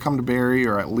chance you ever come to Barrie,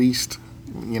 or at least,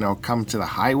 come to the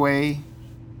highway,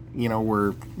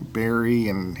 where Barrie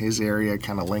and his area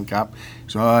kind of link up?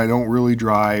 So I don't really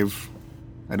drive.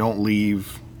 I don't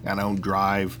leave. I don't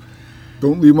drive.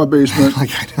 Don't leave my basement.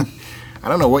 Like, I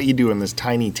don't know what you do in this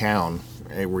tiny town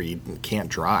where you can't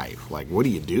drive. Like, what do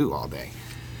you do all day?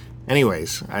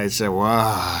 Anyways, I said, well,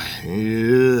 I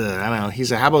don't know. He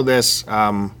said, how about this?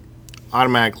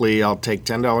 Automatically, I'll take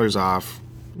 $10 off.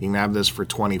 You can have this for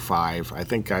 $25. I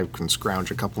think I can scrounge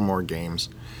a couple more games.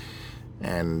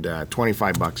 And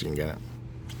 $25 you can get it.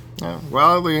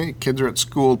 Well, the kids are at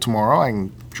school tomorrow. I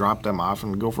can drop them off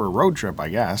and go for a road trip, I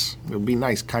guess. It'll be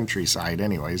nice countryside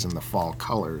anyways, in the fall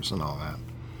colors and all that.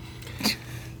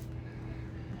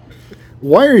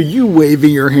 Why are you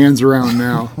waving your hands around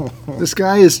now? This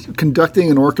guy is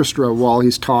conducting an orchestra while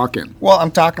he's talking. Well,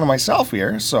 I'm talking to myself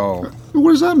here, so...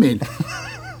 What does that mean?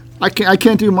 I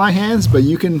can't do my hands, but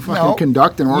you can fucking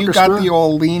conduct an orchestra? You got the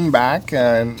old lean back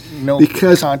and no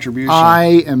because contribution.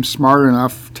 I am smart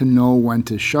enough to know when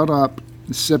to shut up,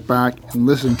 and sit back, and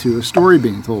listen to a story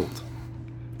being told.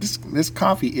 This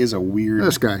coffee is a weird...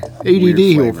 This guy,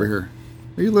 ADD over here.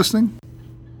 Are you listening?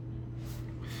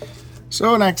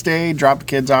 So next day, drop the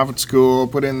kids off at school,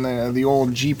 put in the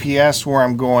old GPS where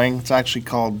I'm going. It's actually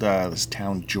called this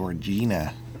town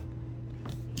Georgina.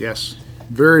 Yes.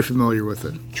 Very familiar with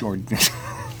it.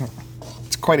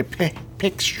 It's quite a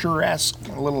picturesque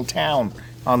little town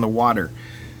on the water.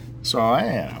 So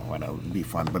it would be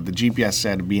fun. But the GPS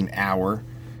said it'd be an hour.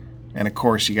 And of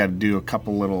course, you got to do a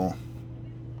couple little,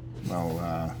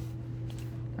 I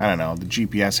don't know. The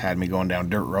GPS had me going down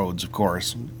dirt roads, of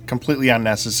course. Completely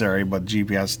unnecessary, but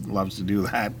GPS loves to do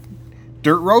that.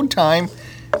 Dirt road time.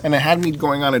 And it had me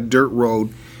going on a dirt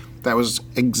road that was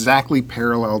exactly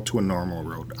parallel to a normal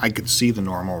road. I could see the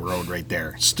normal road right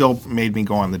there. Still made me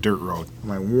go on the dirt road. I'm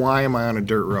like, why am I on a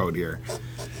dirt road here?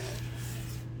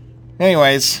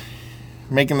 Anyways,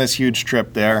 making this huge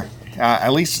trip there.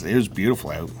 At least it was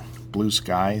beautiful out. Blue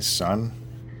skies, sun.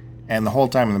 And the whole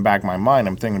time in the back of my mind,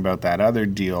 I'm thinking about that other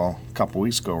deal a couple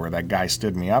weeks ago where that guy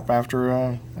stood me up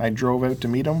after I drove out to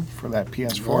meet him for that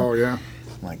PS4. Oh, yeah.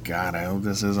 I'm like, God, I hope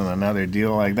this isn't another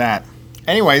deal like that.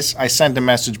 Anyways, I sent a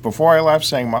message before I left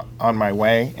saying on my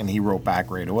way, and he wrote back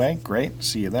right away. Great,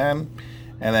 see you then.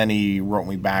 And then he wrote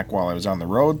me back while I was on the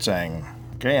road saying,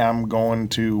 okay, I'm going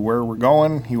to where we're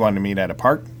going. He wanted to meet at a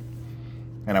park.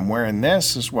 And I'm wearing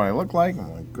this. This is what I look like.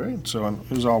 I'm like, great. So it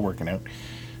was all working out.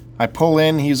 I pull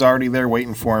in. He's already there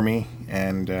waiting for me.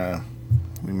 And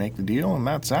we make the deal, and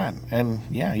that's that. And,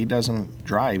 yeah, he doesn't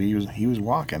drive. He was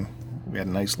walking. We had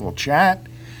a nice little chat.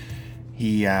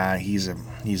 He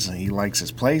likes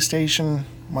his PlayStation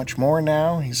much more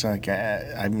now. He's like,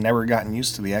 I've never gotten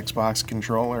used to the Xbox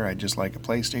controller. I just like a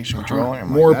PlayStation controller. I'm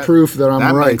More like, proof that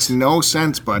I'm right. That makes no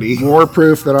sense, buddy. More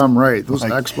proof that I'm right. Those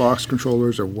Xbox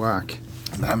controllers are whack.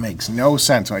 That makes no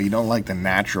sense. Why you don't like the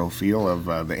natural feel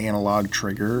of the analog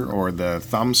trigger or the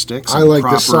thumbsticks? I like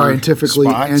the scientifically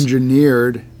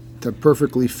engineered to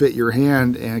perfectly fit your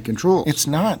hand and controls. It's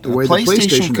not. The way the the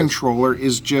PlayStation controller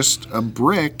is just a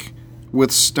brick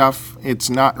with stuff. It's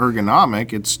not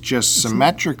ergonomic. It's just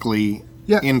symmetrically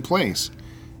in place.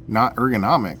 Not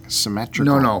ergonomic,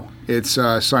 symmetrical. No. It's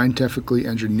scientifically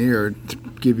engineered to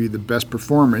give you the best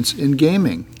performance in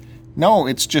gaming. No,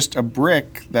 it's just a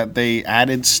brick that they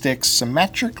added sticks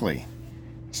symmetrically.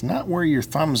 It's not where your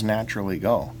thumbs naturally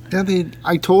go. Yeah,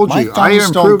 I told you. My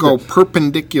thumbs don't go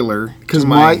perpendicular. Because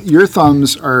your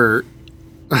thumbs are...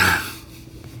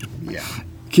 Yeah.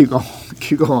 Keep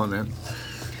going, man.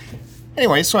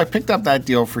 Anyway, so I picked up that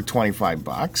deal for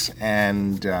 $25,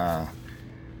 and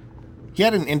he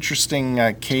had an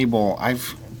interesting cable.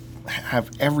 Have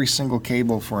every single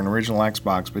cable for an original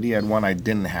Xbox, but he had one I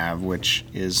didn't have, which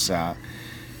is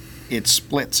it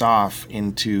splits off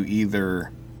into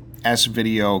either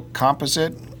S-Video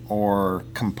composite or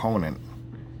component,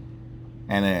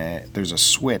 and there's a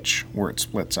switch where it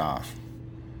splits off.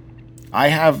 I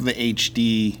have the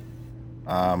HD.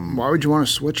 Why would you want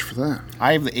to switch for that?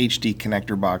 I have the HD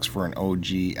connector box for an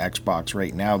OG Xbox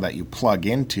right now that you plug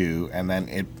into, and then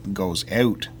it goes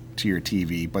out to your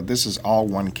TV. But this is all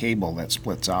one cable that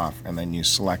splits off, and then you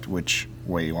select which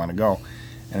way you want to go.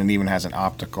 And it even has an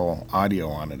optical audio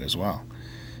on it as well,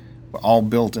 all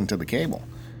built into the cable.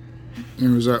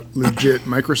 And was that legit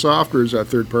Microsoft, or is that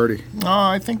third party? Oh,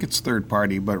 I think it's third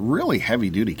party, but really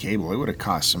heavy-duty cable. It would have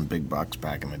cost some big bucks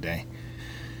back in the day.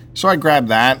 So I grabbed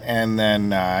that, and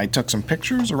then I took some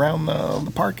pictures around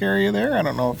the park area there. I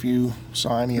don't know if you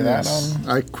saw any of that on...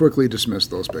 I quickly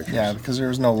dismissed those pictures. Yeah, because there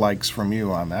was no likes from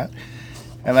you on that.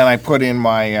 And then I put in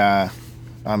my,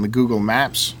 on the Google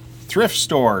Maps, thrift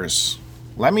stores.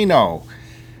 Let me know.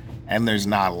 And there's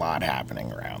not a lot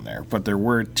happening around there, but there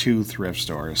were 2 thrift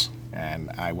stores,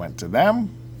 and I went to them,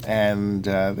 and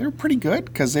they were pretty good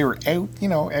because they were out in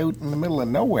the middle of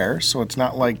nowhere, so it's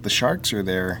not like the sharks are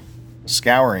there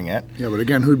scouring it. Yeah, but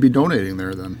again, who'd be donating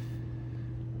there then?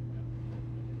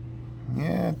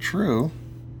 Yeah, true.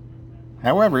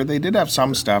 However, they did have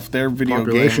some stuff. Their video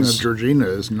Population games... of Georgina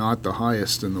is not the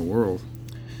highest in the world.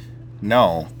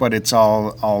 No, but it's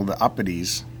all the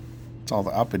uppities. It's all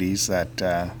the uppities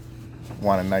that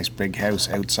want a nice big house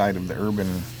outside of the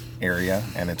urban area,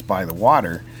 and it's by the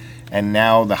water. And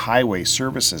now the highway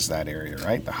services that area,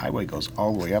 right? The highway goes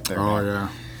all the way up there. Oh, now. yeah.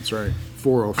 That's right.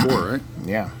 404, right?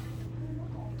 Yeah.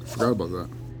 Forgot about that.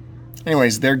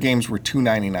 Anyways, their games were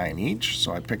 $2.99 each,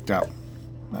 so I picked up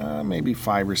maybe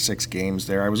 5 or 6 games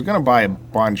there. I was going to buy a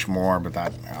bunch more,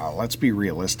 but let's be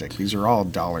realistic. These are all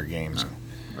dollar games.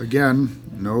 Again,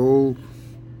 no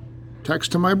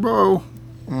text to my bro.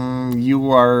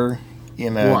 You are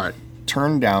in a What?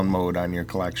 turn down mode on your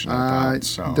collection. I thought,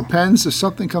 so. Depends if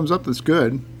something comes up that's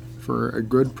good for a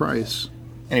good price.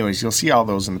 Anyways, you'll see all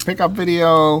those in the pickup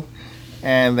video.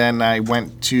 And then I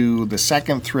went to the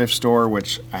second thrift store,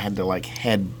 which I had to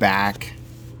head back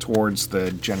towards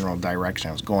the general direction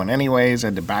I was going anyways. I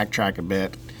had to backtrack a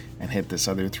bit and hit this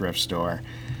other thrift store.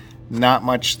 Not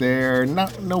much there,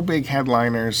 no big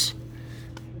headliners.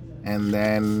 And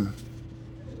then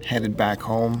headed back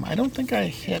home. I don't think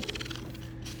I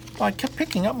I kept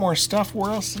picking up more stuff.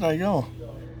 Where else did I go?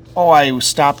 Oh, I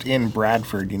stopped in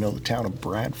Bradford. You know the town of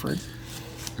Bradford?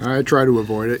 I try to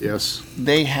avoid it, yes.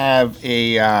 They have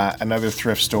another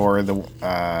thrift store,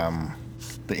 the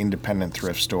independent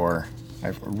thrift store,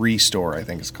 Restore, I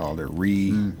think it's called, or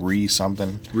Re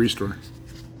something. Restore.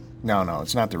 No,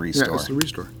 it's not the Restore. Yeah, it's the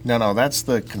Restore. No, that's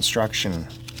the construction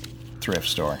thrift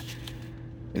store.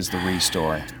 Is the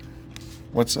Restore?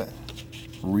 What's it?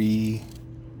 Re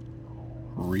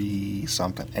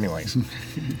something. Anyways,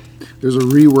 There's a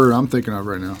re-word I'm thinking of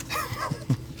right now.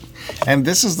 and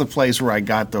this is the place where I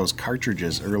got those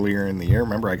cartridges earlier in the year.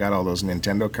 Remember, I got all those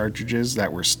Nintendo cartridges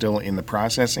that were still in the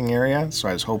processing area, so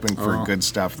I was hoping for good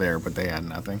stuff there, but they had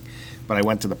nothing. But I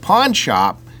went to the pawn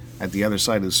shop at the other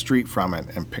side of the street from it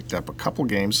and picked up a couple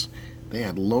games. They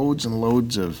had loads and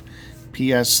loads of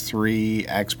PS3,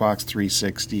 Xbox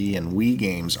 360, and Wii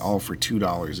games, all for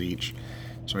 $2 each.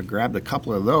 So I grabbed a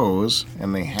couple of those,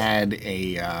 and they had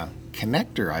a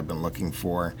connector I've been looking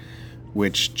for,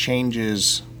 which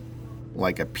changes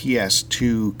like a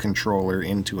PS2 controller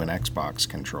into an Xbox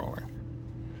controller.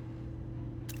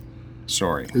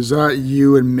 Sorry. Is that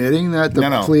you admitting that the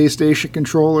No. PlayStation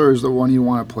controller is the one you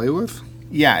want to play with?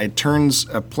 Yeah, it turns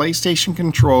a PlayStation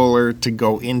controller to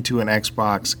go into an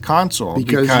Xbox console.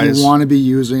 Because you want to be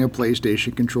using a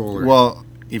PlayStation controller. Well,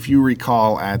 if you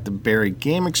recall, at the Barrie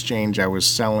Game Exchange, I was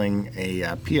selling a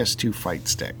PS2 fight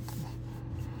stick.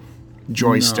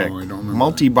 Joystick. No, I don't remember.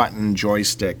 Multi-button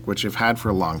joystick, which I've had for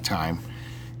a long time.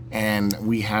 And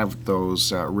we have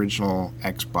those original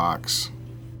Xbox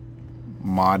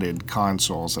modded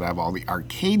consoles that have all the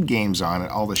arcade games on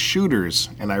it, all the shooters,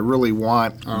 and I really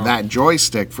want that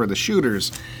joystick for the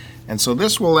shooters. And so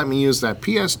this will let me use that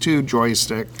PS2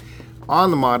 joystick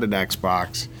on the modded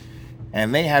Xbox.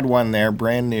 And they had one there,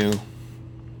 brand new,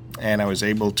 and I was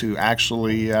able to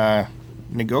actually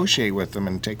negotiate with them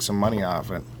and take some money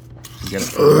off it and get it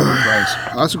for a good price.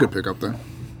 That's a good pickup then.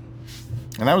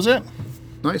 And that was it.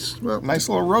 Nice. Well, Nice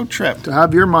little road trip. to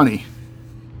have your money.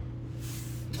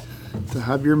 To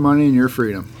have your money and your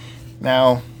freedom.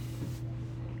 Now,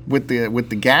 with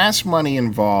the gas money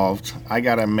involved, I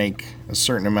got to make a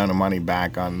certain amount of money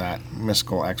back on that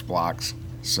mystical Xbox.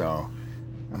 So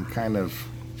I'm kind of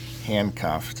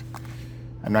handcuffed.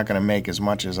 I'm not going to make as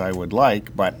much as I would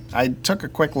like, but I took a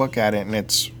quick look at it, and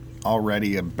it's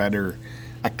already a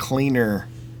cleaner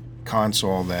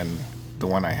console than the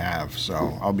one I have.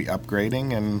 So I'll be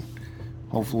upgrading and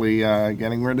hopefully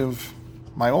getting rid of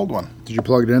my old one. Did you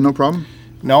plug it in? No problem.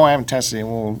 No, I haven't tested it.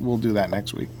 We'll do that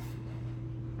next week.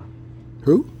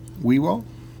 Who? We will.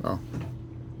 Oh.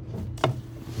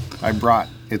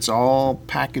 It's all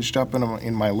packaged up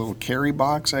in my little carry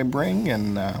box I bring,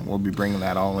 and we'll be bringing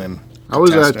that all in. I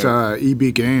was at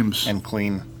EB Games. And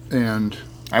clean. And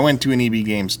I went to an EB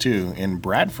Games too in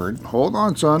Bradford. Hold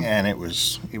on, son. And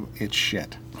it's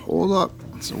shit. Hold up.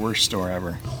 It's the worst store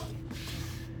ever.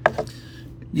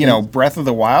 You know, Breath of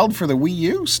the Wild for the Wii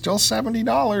U, still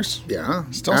 $70. Yeah.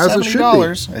 Still as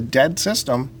 $70. A dead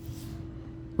system.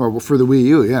 Well, for the Wii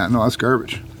U, yeah. No, that's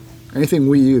garbage. Anything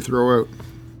Wii U, throw out.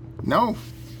 No,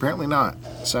 apparently not.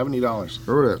 $70.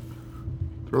 Throw it out.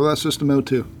 Throw that system out,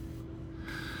 too.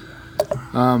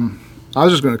 I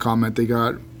was just going to comment.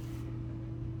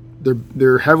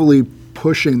 They're heavily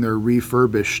pushing their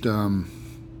refurbished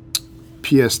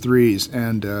PS3s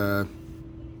and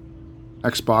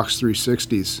Xbox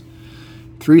 360s.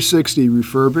 360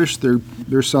 refurbished,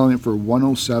 they're selling it for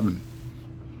 $107.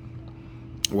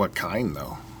 What kind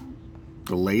though?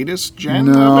 The latest gen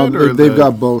No, of it, or they've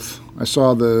got both. I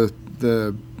saw the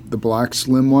black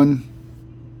slim one,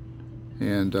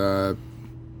 and the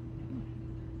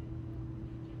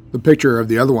picture of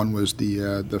the other one was the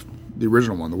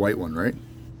original one, the white one, right?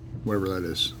 Whatever that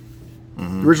is.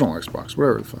 Mm-hmm. The original Xbox,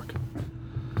 whatever the fuck.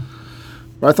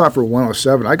 But I thought for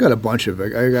 107, I got a bunch of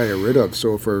it. I got to get rid of.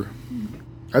 So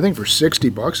I think for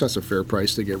 $60, that's a fair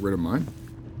price to get rid of mine.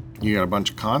 You got a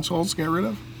bunch of consoles to get rid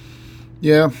of?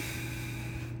 Yeah.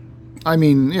 I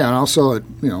mean, yeah, and I'll sell it,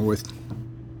 with,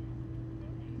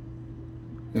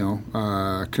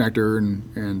 connector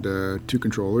and 2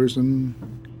 controllers and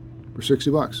for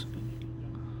 $60.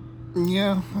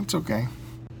 Yeah, that's okay.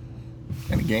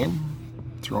 Any game?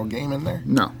 Throw a game in there?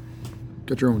 No.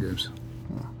 Get your own games.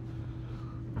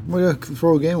 What do you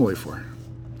throw a game away for?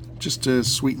 Just to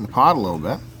sweeten the pot a little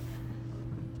bit.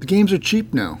 The games are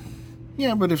cheap now.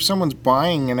 Yeah, but if someone's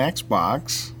buying an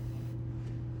Xbox,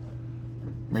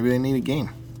 maybe they need a game.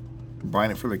 They're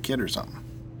buying it for their kid or something.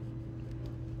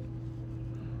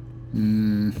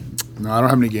 No, I don't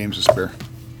have any games to spare.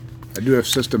 I do have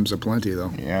systems aplenty,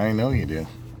 though. Yeah, I know you do.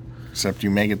 Except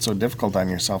you make it so difficult on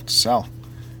yourself to sell.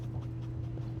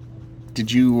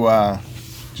 Did you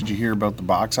hear about the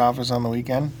box office on the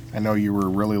weekend? I know you were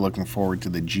really looking forward to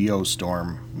the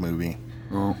Geostorm movie.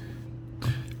 Oh.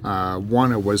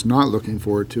 1, I was not looking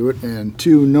forward to it, and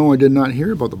 2, no, I did not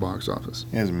hear about the box office.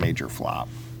 It was a major flop.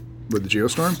 With the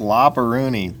Geostorm?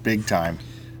 Flop-a-rooney, big time.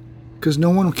 Because no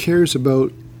one cares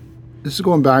about... This is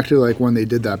going back to like when they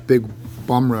did that big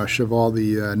bum rush of all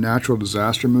the natural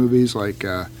disaster movies, like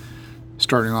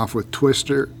starting off with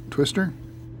Twister? Twisted?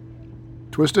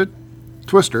 Twister.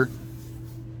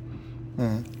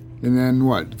 Mm-hmm. And then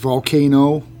what?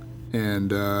 Volcano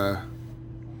and... the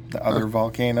other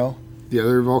volcano? The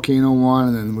other volcano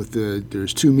one, and then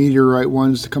there's 2 meteorite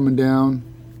ones coming down.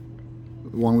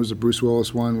 One was the Bruce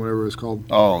Willis one, whatever it was called.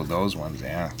 Oh, those ones,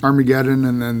 yeah. Armageddon,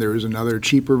 and then there was another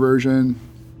cheaper version.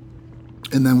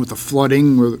 And then with the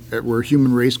flooding, where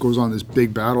human race goes on this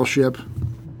big battleship.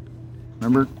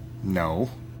 Remember? No.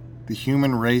 The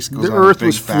human race goes the on Earth a big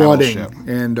was flooding, battleship.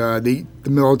 and the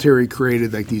military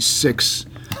created like these 6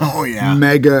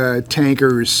 mega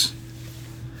tankers.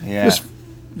 Yeah.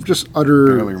 Just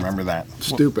utter... I really remember that.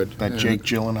 Stupid. That Jake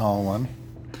Gyllenhaal one.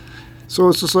 So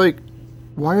it's just like,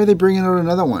 why are they bringing out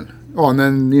another one? Oh, and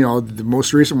then, the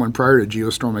most recent one prior to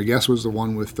Geostorm, I guess, was the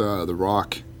one with The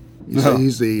Rock.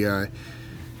 He's the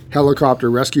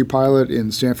helicopter rescue pilot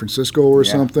in San Francisco or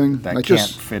something. That can't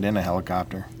fit in a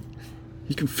helicopter.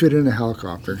 He can fit in a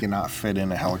helicopter. He cannot fit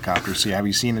in a helicopter. See, have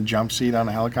you seen a jump seat on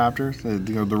a helicopter?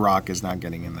 The Rock is not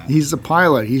getting in that. He's the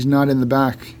pilot. He's not in the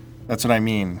back. That's what I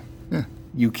mean. Yeah.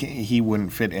 He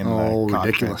wouldn't fit in the cockpit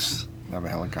ridiculous. Of a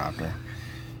helicopter.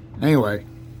 Anyway,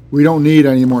 we don't need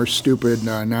any more stupid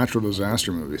natural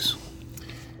disaster movies.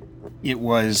 It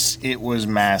was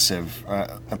massive.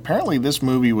 Apparently, this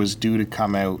movie was due to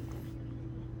come out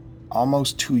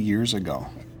almost 2 years ago.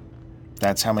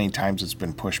 That's how many times it's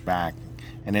been pushed back.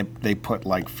 And they put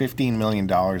like $15 million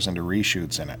into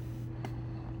reshoots in it.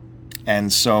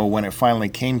 And so when it finally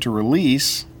came to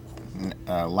release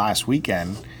last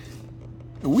weekend,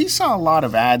 we saw a lot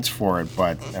of ads for it,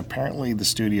 but apparently the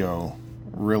studio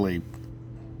really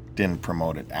didn't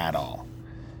promote it at all.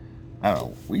 I don't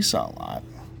know. We saw a lot,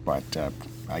 but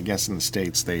I guess in the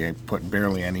States they put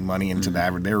barely any money into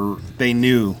that. They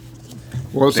knew.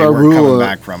 Well, it's they our weren't rule. coming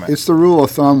back from it. It's the rule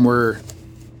of thumb where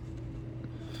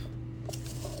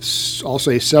I'll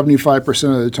say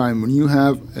 75% of the time when you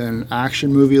have an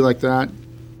action movie like that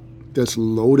that's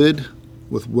loaded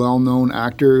with well-known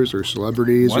actors or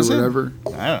celebrities Was or it? whatever.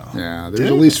 I don't know. Yeah, there's Dude.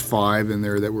 at least 5 in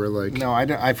there that were like. No,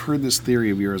 I've heard this theory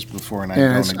of yours before, and I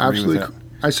And don't it's agree absolutely. with it.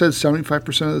 I said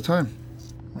 75% of the time.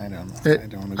 I don't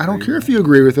know. I don't care if you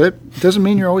agree with it. It doesn't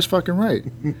mean you're always fucking right.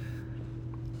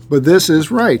 But this is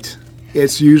right.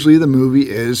 It's usually the movie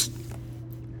is.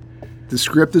 The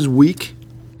script is weak,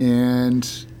 and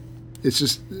it's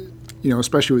just,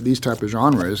 especially with these type of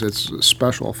genres, it's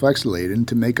special effects laden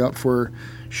to make up for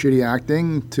shitty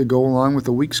acting to go along with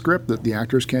a weak script that the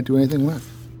actors can't do anything with.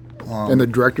 And the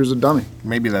director's a dummy.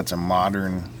 Maybe that's a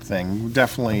modern thing.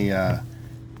 Definitely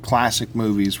classic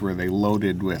movies where they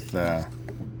loaded with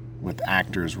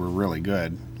actors were really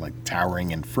good, like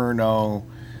Towering Inferno,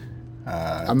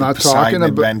 I'm not The Poseidon talking about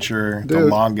Adventure, The Dude.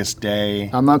 Longest Day.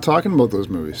 I'm not talking about those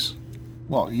movies.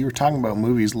 Well, you were talking about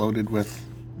movies loaded with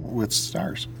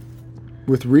stars.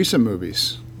 With recent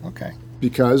movies. Okay.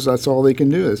 Because that's all they can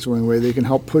do. That's the only way they can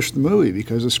help push the movie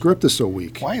because the script is so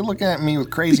weak. Why are you looking at me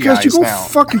with crazy Because eyes you go now?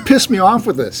 fucking piss me off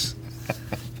with this.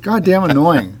 Goddamn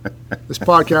annoying. This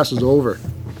podcast is over.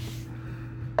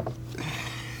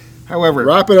 However,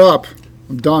 Wrap it up.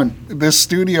 I'm done. this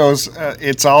studio's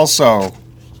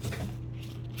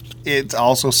it's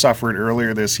also suffered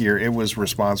earlier this year. It was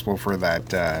responsible for that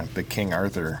the King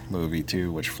Arthur movie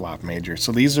too, which flopped major.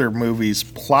 So these are movies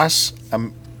plus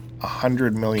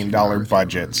 $100 million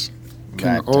budgets.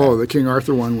 The King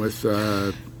Arthur one with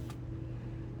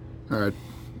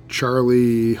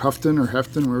Charlie Houghton or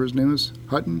Hefton, whatever his name is.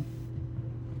 Hutton?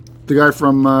 The guy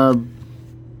from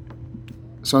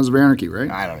Sons of Anarchy, right?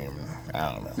 I don't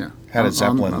know. Yeah. Had a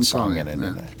Zeppelin I'm song telling in you,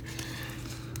 it. yeah.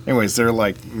 Anyways, they're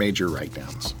like major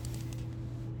write-downs.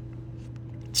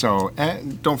 So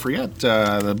don't forget,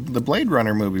 the Blade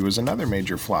Runner movie was another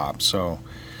major flop. So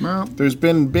Well, there's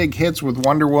been big hits with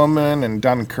Wonder Woman and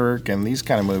Dunkirk and these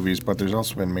kind of movies, but there's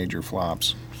also been major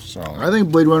flops. So I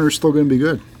think Blade Runner is still going to be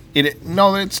good.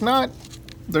 no, it's not.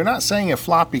 They're not saying it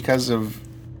flopped because of.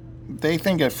 They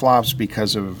think it flops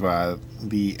because of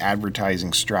the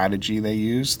advertising strategy they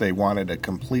use. They wanted a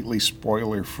completely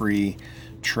spoiler-free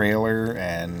trailer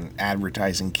and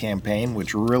advertising campaign,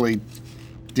 which really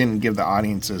didn't give the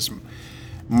audiences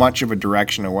much of a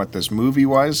direction of what this movie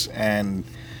was. And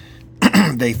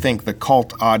they think the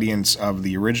cult audience of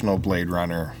the original Blade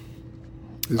Runner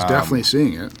Is definitely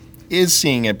seeing it. is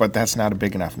seeing it, but that's not a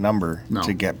big enough number No.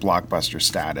 to get blockbuster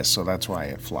status, so that's why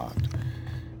it flopped.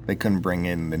 They couldn't bring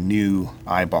in the new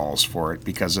eyeballs for it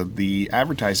because of the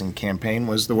advertising campaign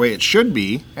was the way it should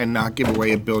be and not give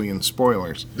away a billion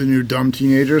spoilers. The new dumb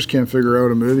teenagers can't figure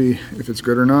out a movie if it's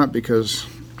good or not because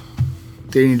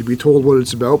they need to be told what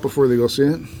it's about before they go see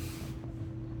it.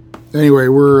 Anyway,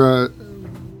 we're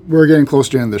getting close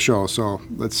to the end of the show, so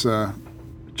let's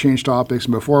change topics.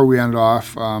 And before we end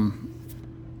off,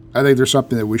 I think there's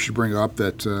something that we should bring up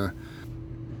that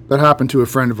happened to a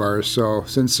friend of ours. So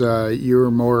since you're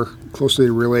more closely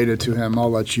related to him,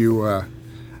 I'll let you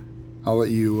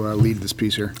lead this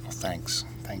piece here. Well, thanks,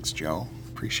 Joe.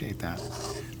 Appreciate that.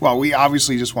 Well, we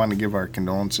obviously just want to give our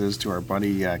condolences to our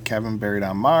buddy Kevin, buried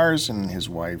on Mars, and his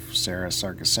wife Sarah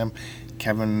Sarkisian.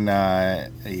 Kevin,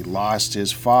 he lost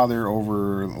his father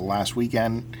over the last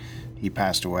weekend. He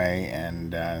passed away,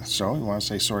 and so we want to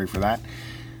say sorry for that.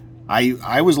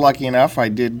 I was lucky enough; I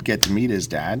did get to meet his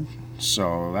dad.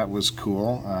 So that was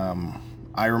cool.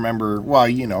 I remember,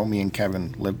 me and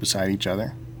Kevin lived beside each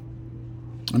other.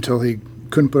 Until he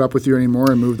couldn't put up with you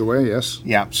anymore and moved away, yes?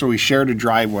 Yeah, so we shared a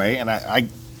driveway, and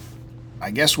I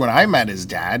guess when I met his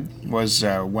dad was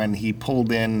when he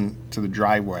pulled in to the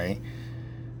driveway.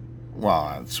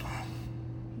 Well,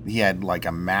 he had like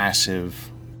a massive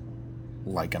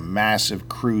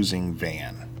cruising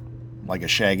van, like a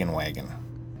shaggin' wagon.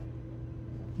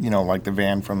 Like the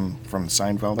van from the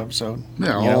Seinfeld episode.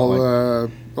 Yeah,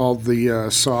 all the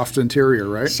soft interior,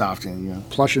 right? Soft, yeah.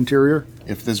 Plush interior.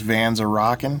 If this van's a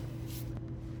rockin'.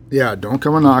 Yeah, don't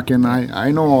come a knocking. I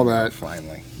know all that.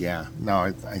 Finally, yeah.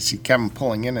 No, I see Kevin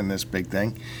pulling in this big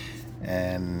thing,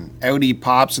 and out he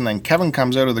pops, and then Kevin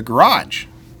comes out of the garage.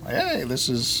 Like, hey, this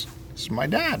is my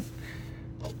dad.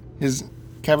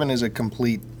 Kevin is a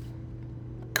complete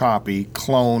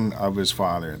clone of his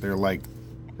father. They're like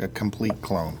a complete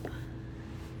clone.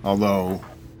 Although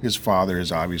his father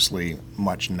is obviously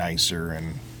much nicer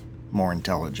and more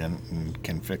intelligent and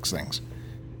can fix things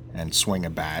and swing a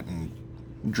bat and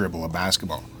dribble a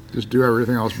basketball. Just do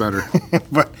everything else better.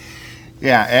 But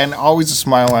yeah, and always a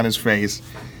smile on his face.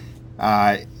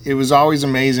 It was always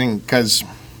amazing because,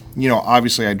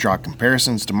 obviously I draw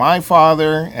comparisons to my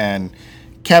father and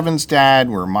Kevin's dad,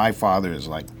 where my father is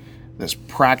like this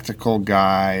practical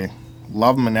guy,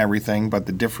 love him and everything, but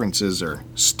the differences are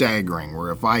staggering.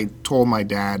 Where if I told my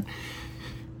dad,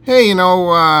 hey,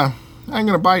 I'm going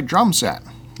to buy a drum set,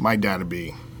 my dad would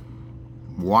be,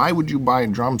 why would you buy a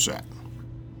drum set?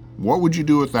 What would you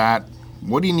do with that?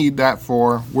 What do you need that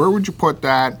for? Where would you put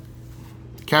that?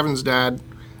 Kevin's dad,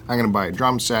 I'm going to buy a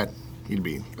drum set. He'd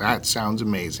be, that sounds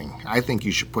amazing. I think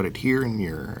you should put it here in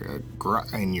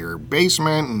your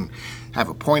basement and have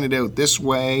it pointed out this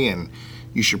way, and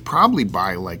you should probably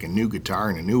buy like a new guitar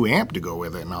and a new amp to go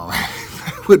with it and all that.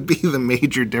 That would be the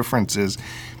major differences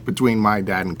between my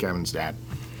dad and Kevin's dad.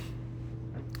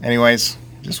 Anyways,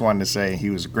 just wanted to say he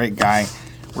was a great guy.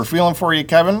 We're feeling for you,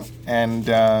 Kevin, and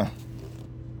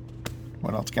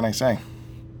what else can I say?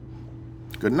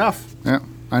 Good enough. Yeah.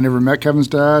 I never met Kevin's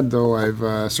dad, though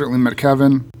I've certainly met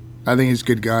Kevin. I think he's a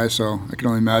good guy, so I can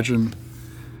only imagine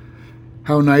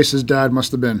how nice his dad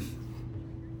must have been.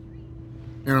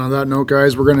 And on that note,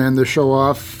 guys, we're going to end this show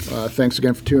off. Thanks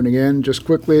again for tuning in. Just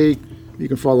quickly, you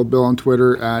can follow Bill on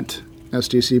Twitter at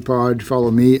STCPod. Follow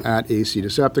me at AC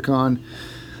Decepticon.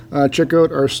 Check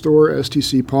out our store,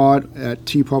 STCPod, at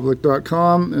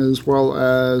tpublic.com, as well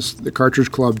as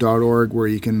thecartridgeclub.org, where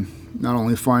you can not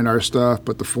only find our stuff,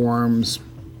 but the forums,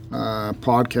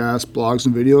 podcasts, blogs,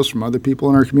 and videos from other people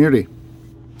in our community.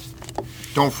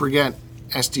 Don't forget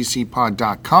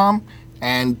stcpod.com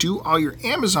and do all your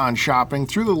Amazon shopping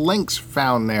through the links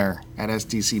found there at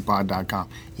stcpod.com.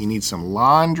 You need some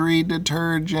laundry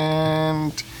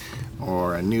detergent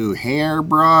or a new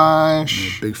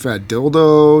hairbrush. A big fat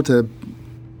dildo to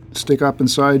stick up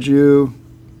inside you.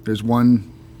 There's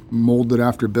one molded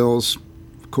after Bill's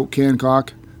Coke can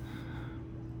cock.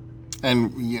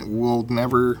 And we'll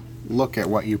never look at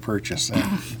what you purchase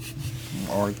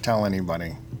or tell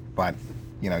anybody. But,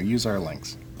 use our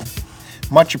links.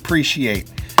 Much appreciate.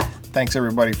 Thanks,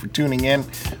 everybody, for tuning in.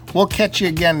 We'll catch you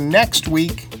again next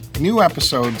week. New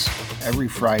episodes every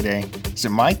Friday. Is it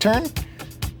my turn?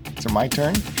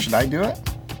 Should I do it?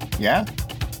 Yeah?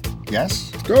 Yes?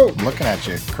 Let's go. I'm looking at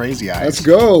you. Crazy eyes. Let's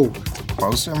go.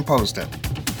 Post it and post it.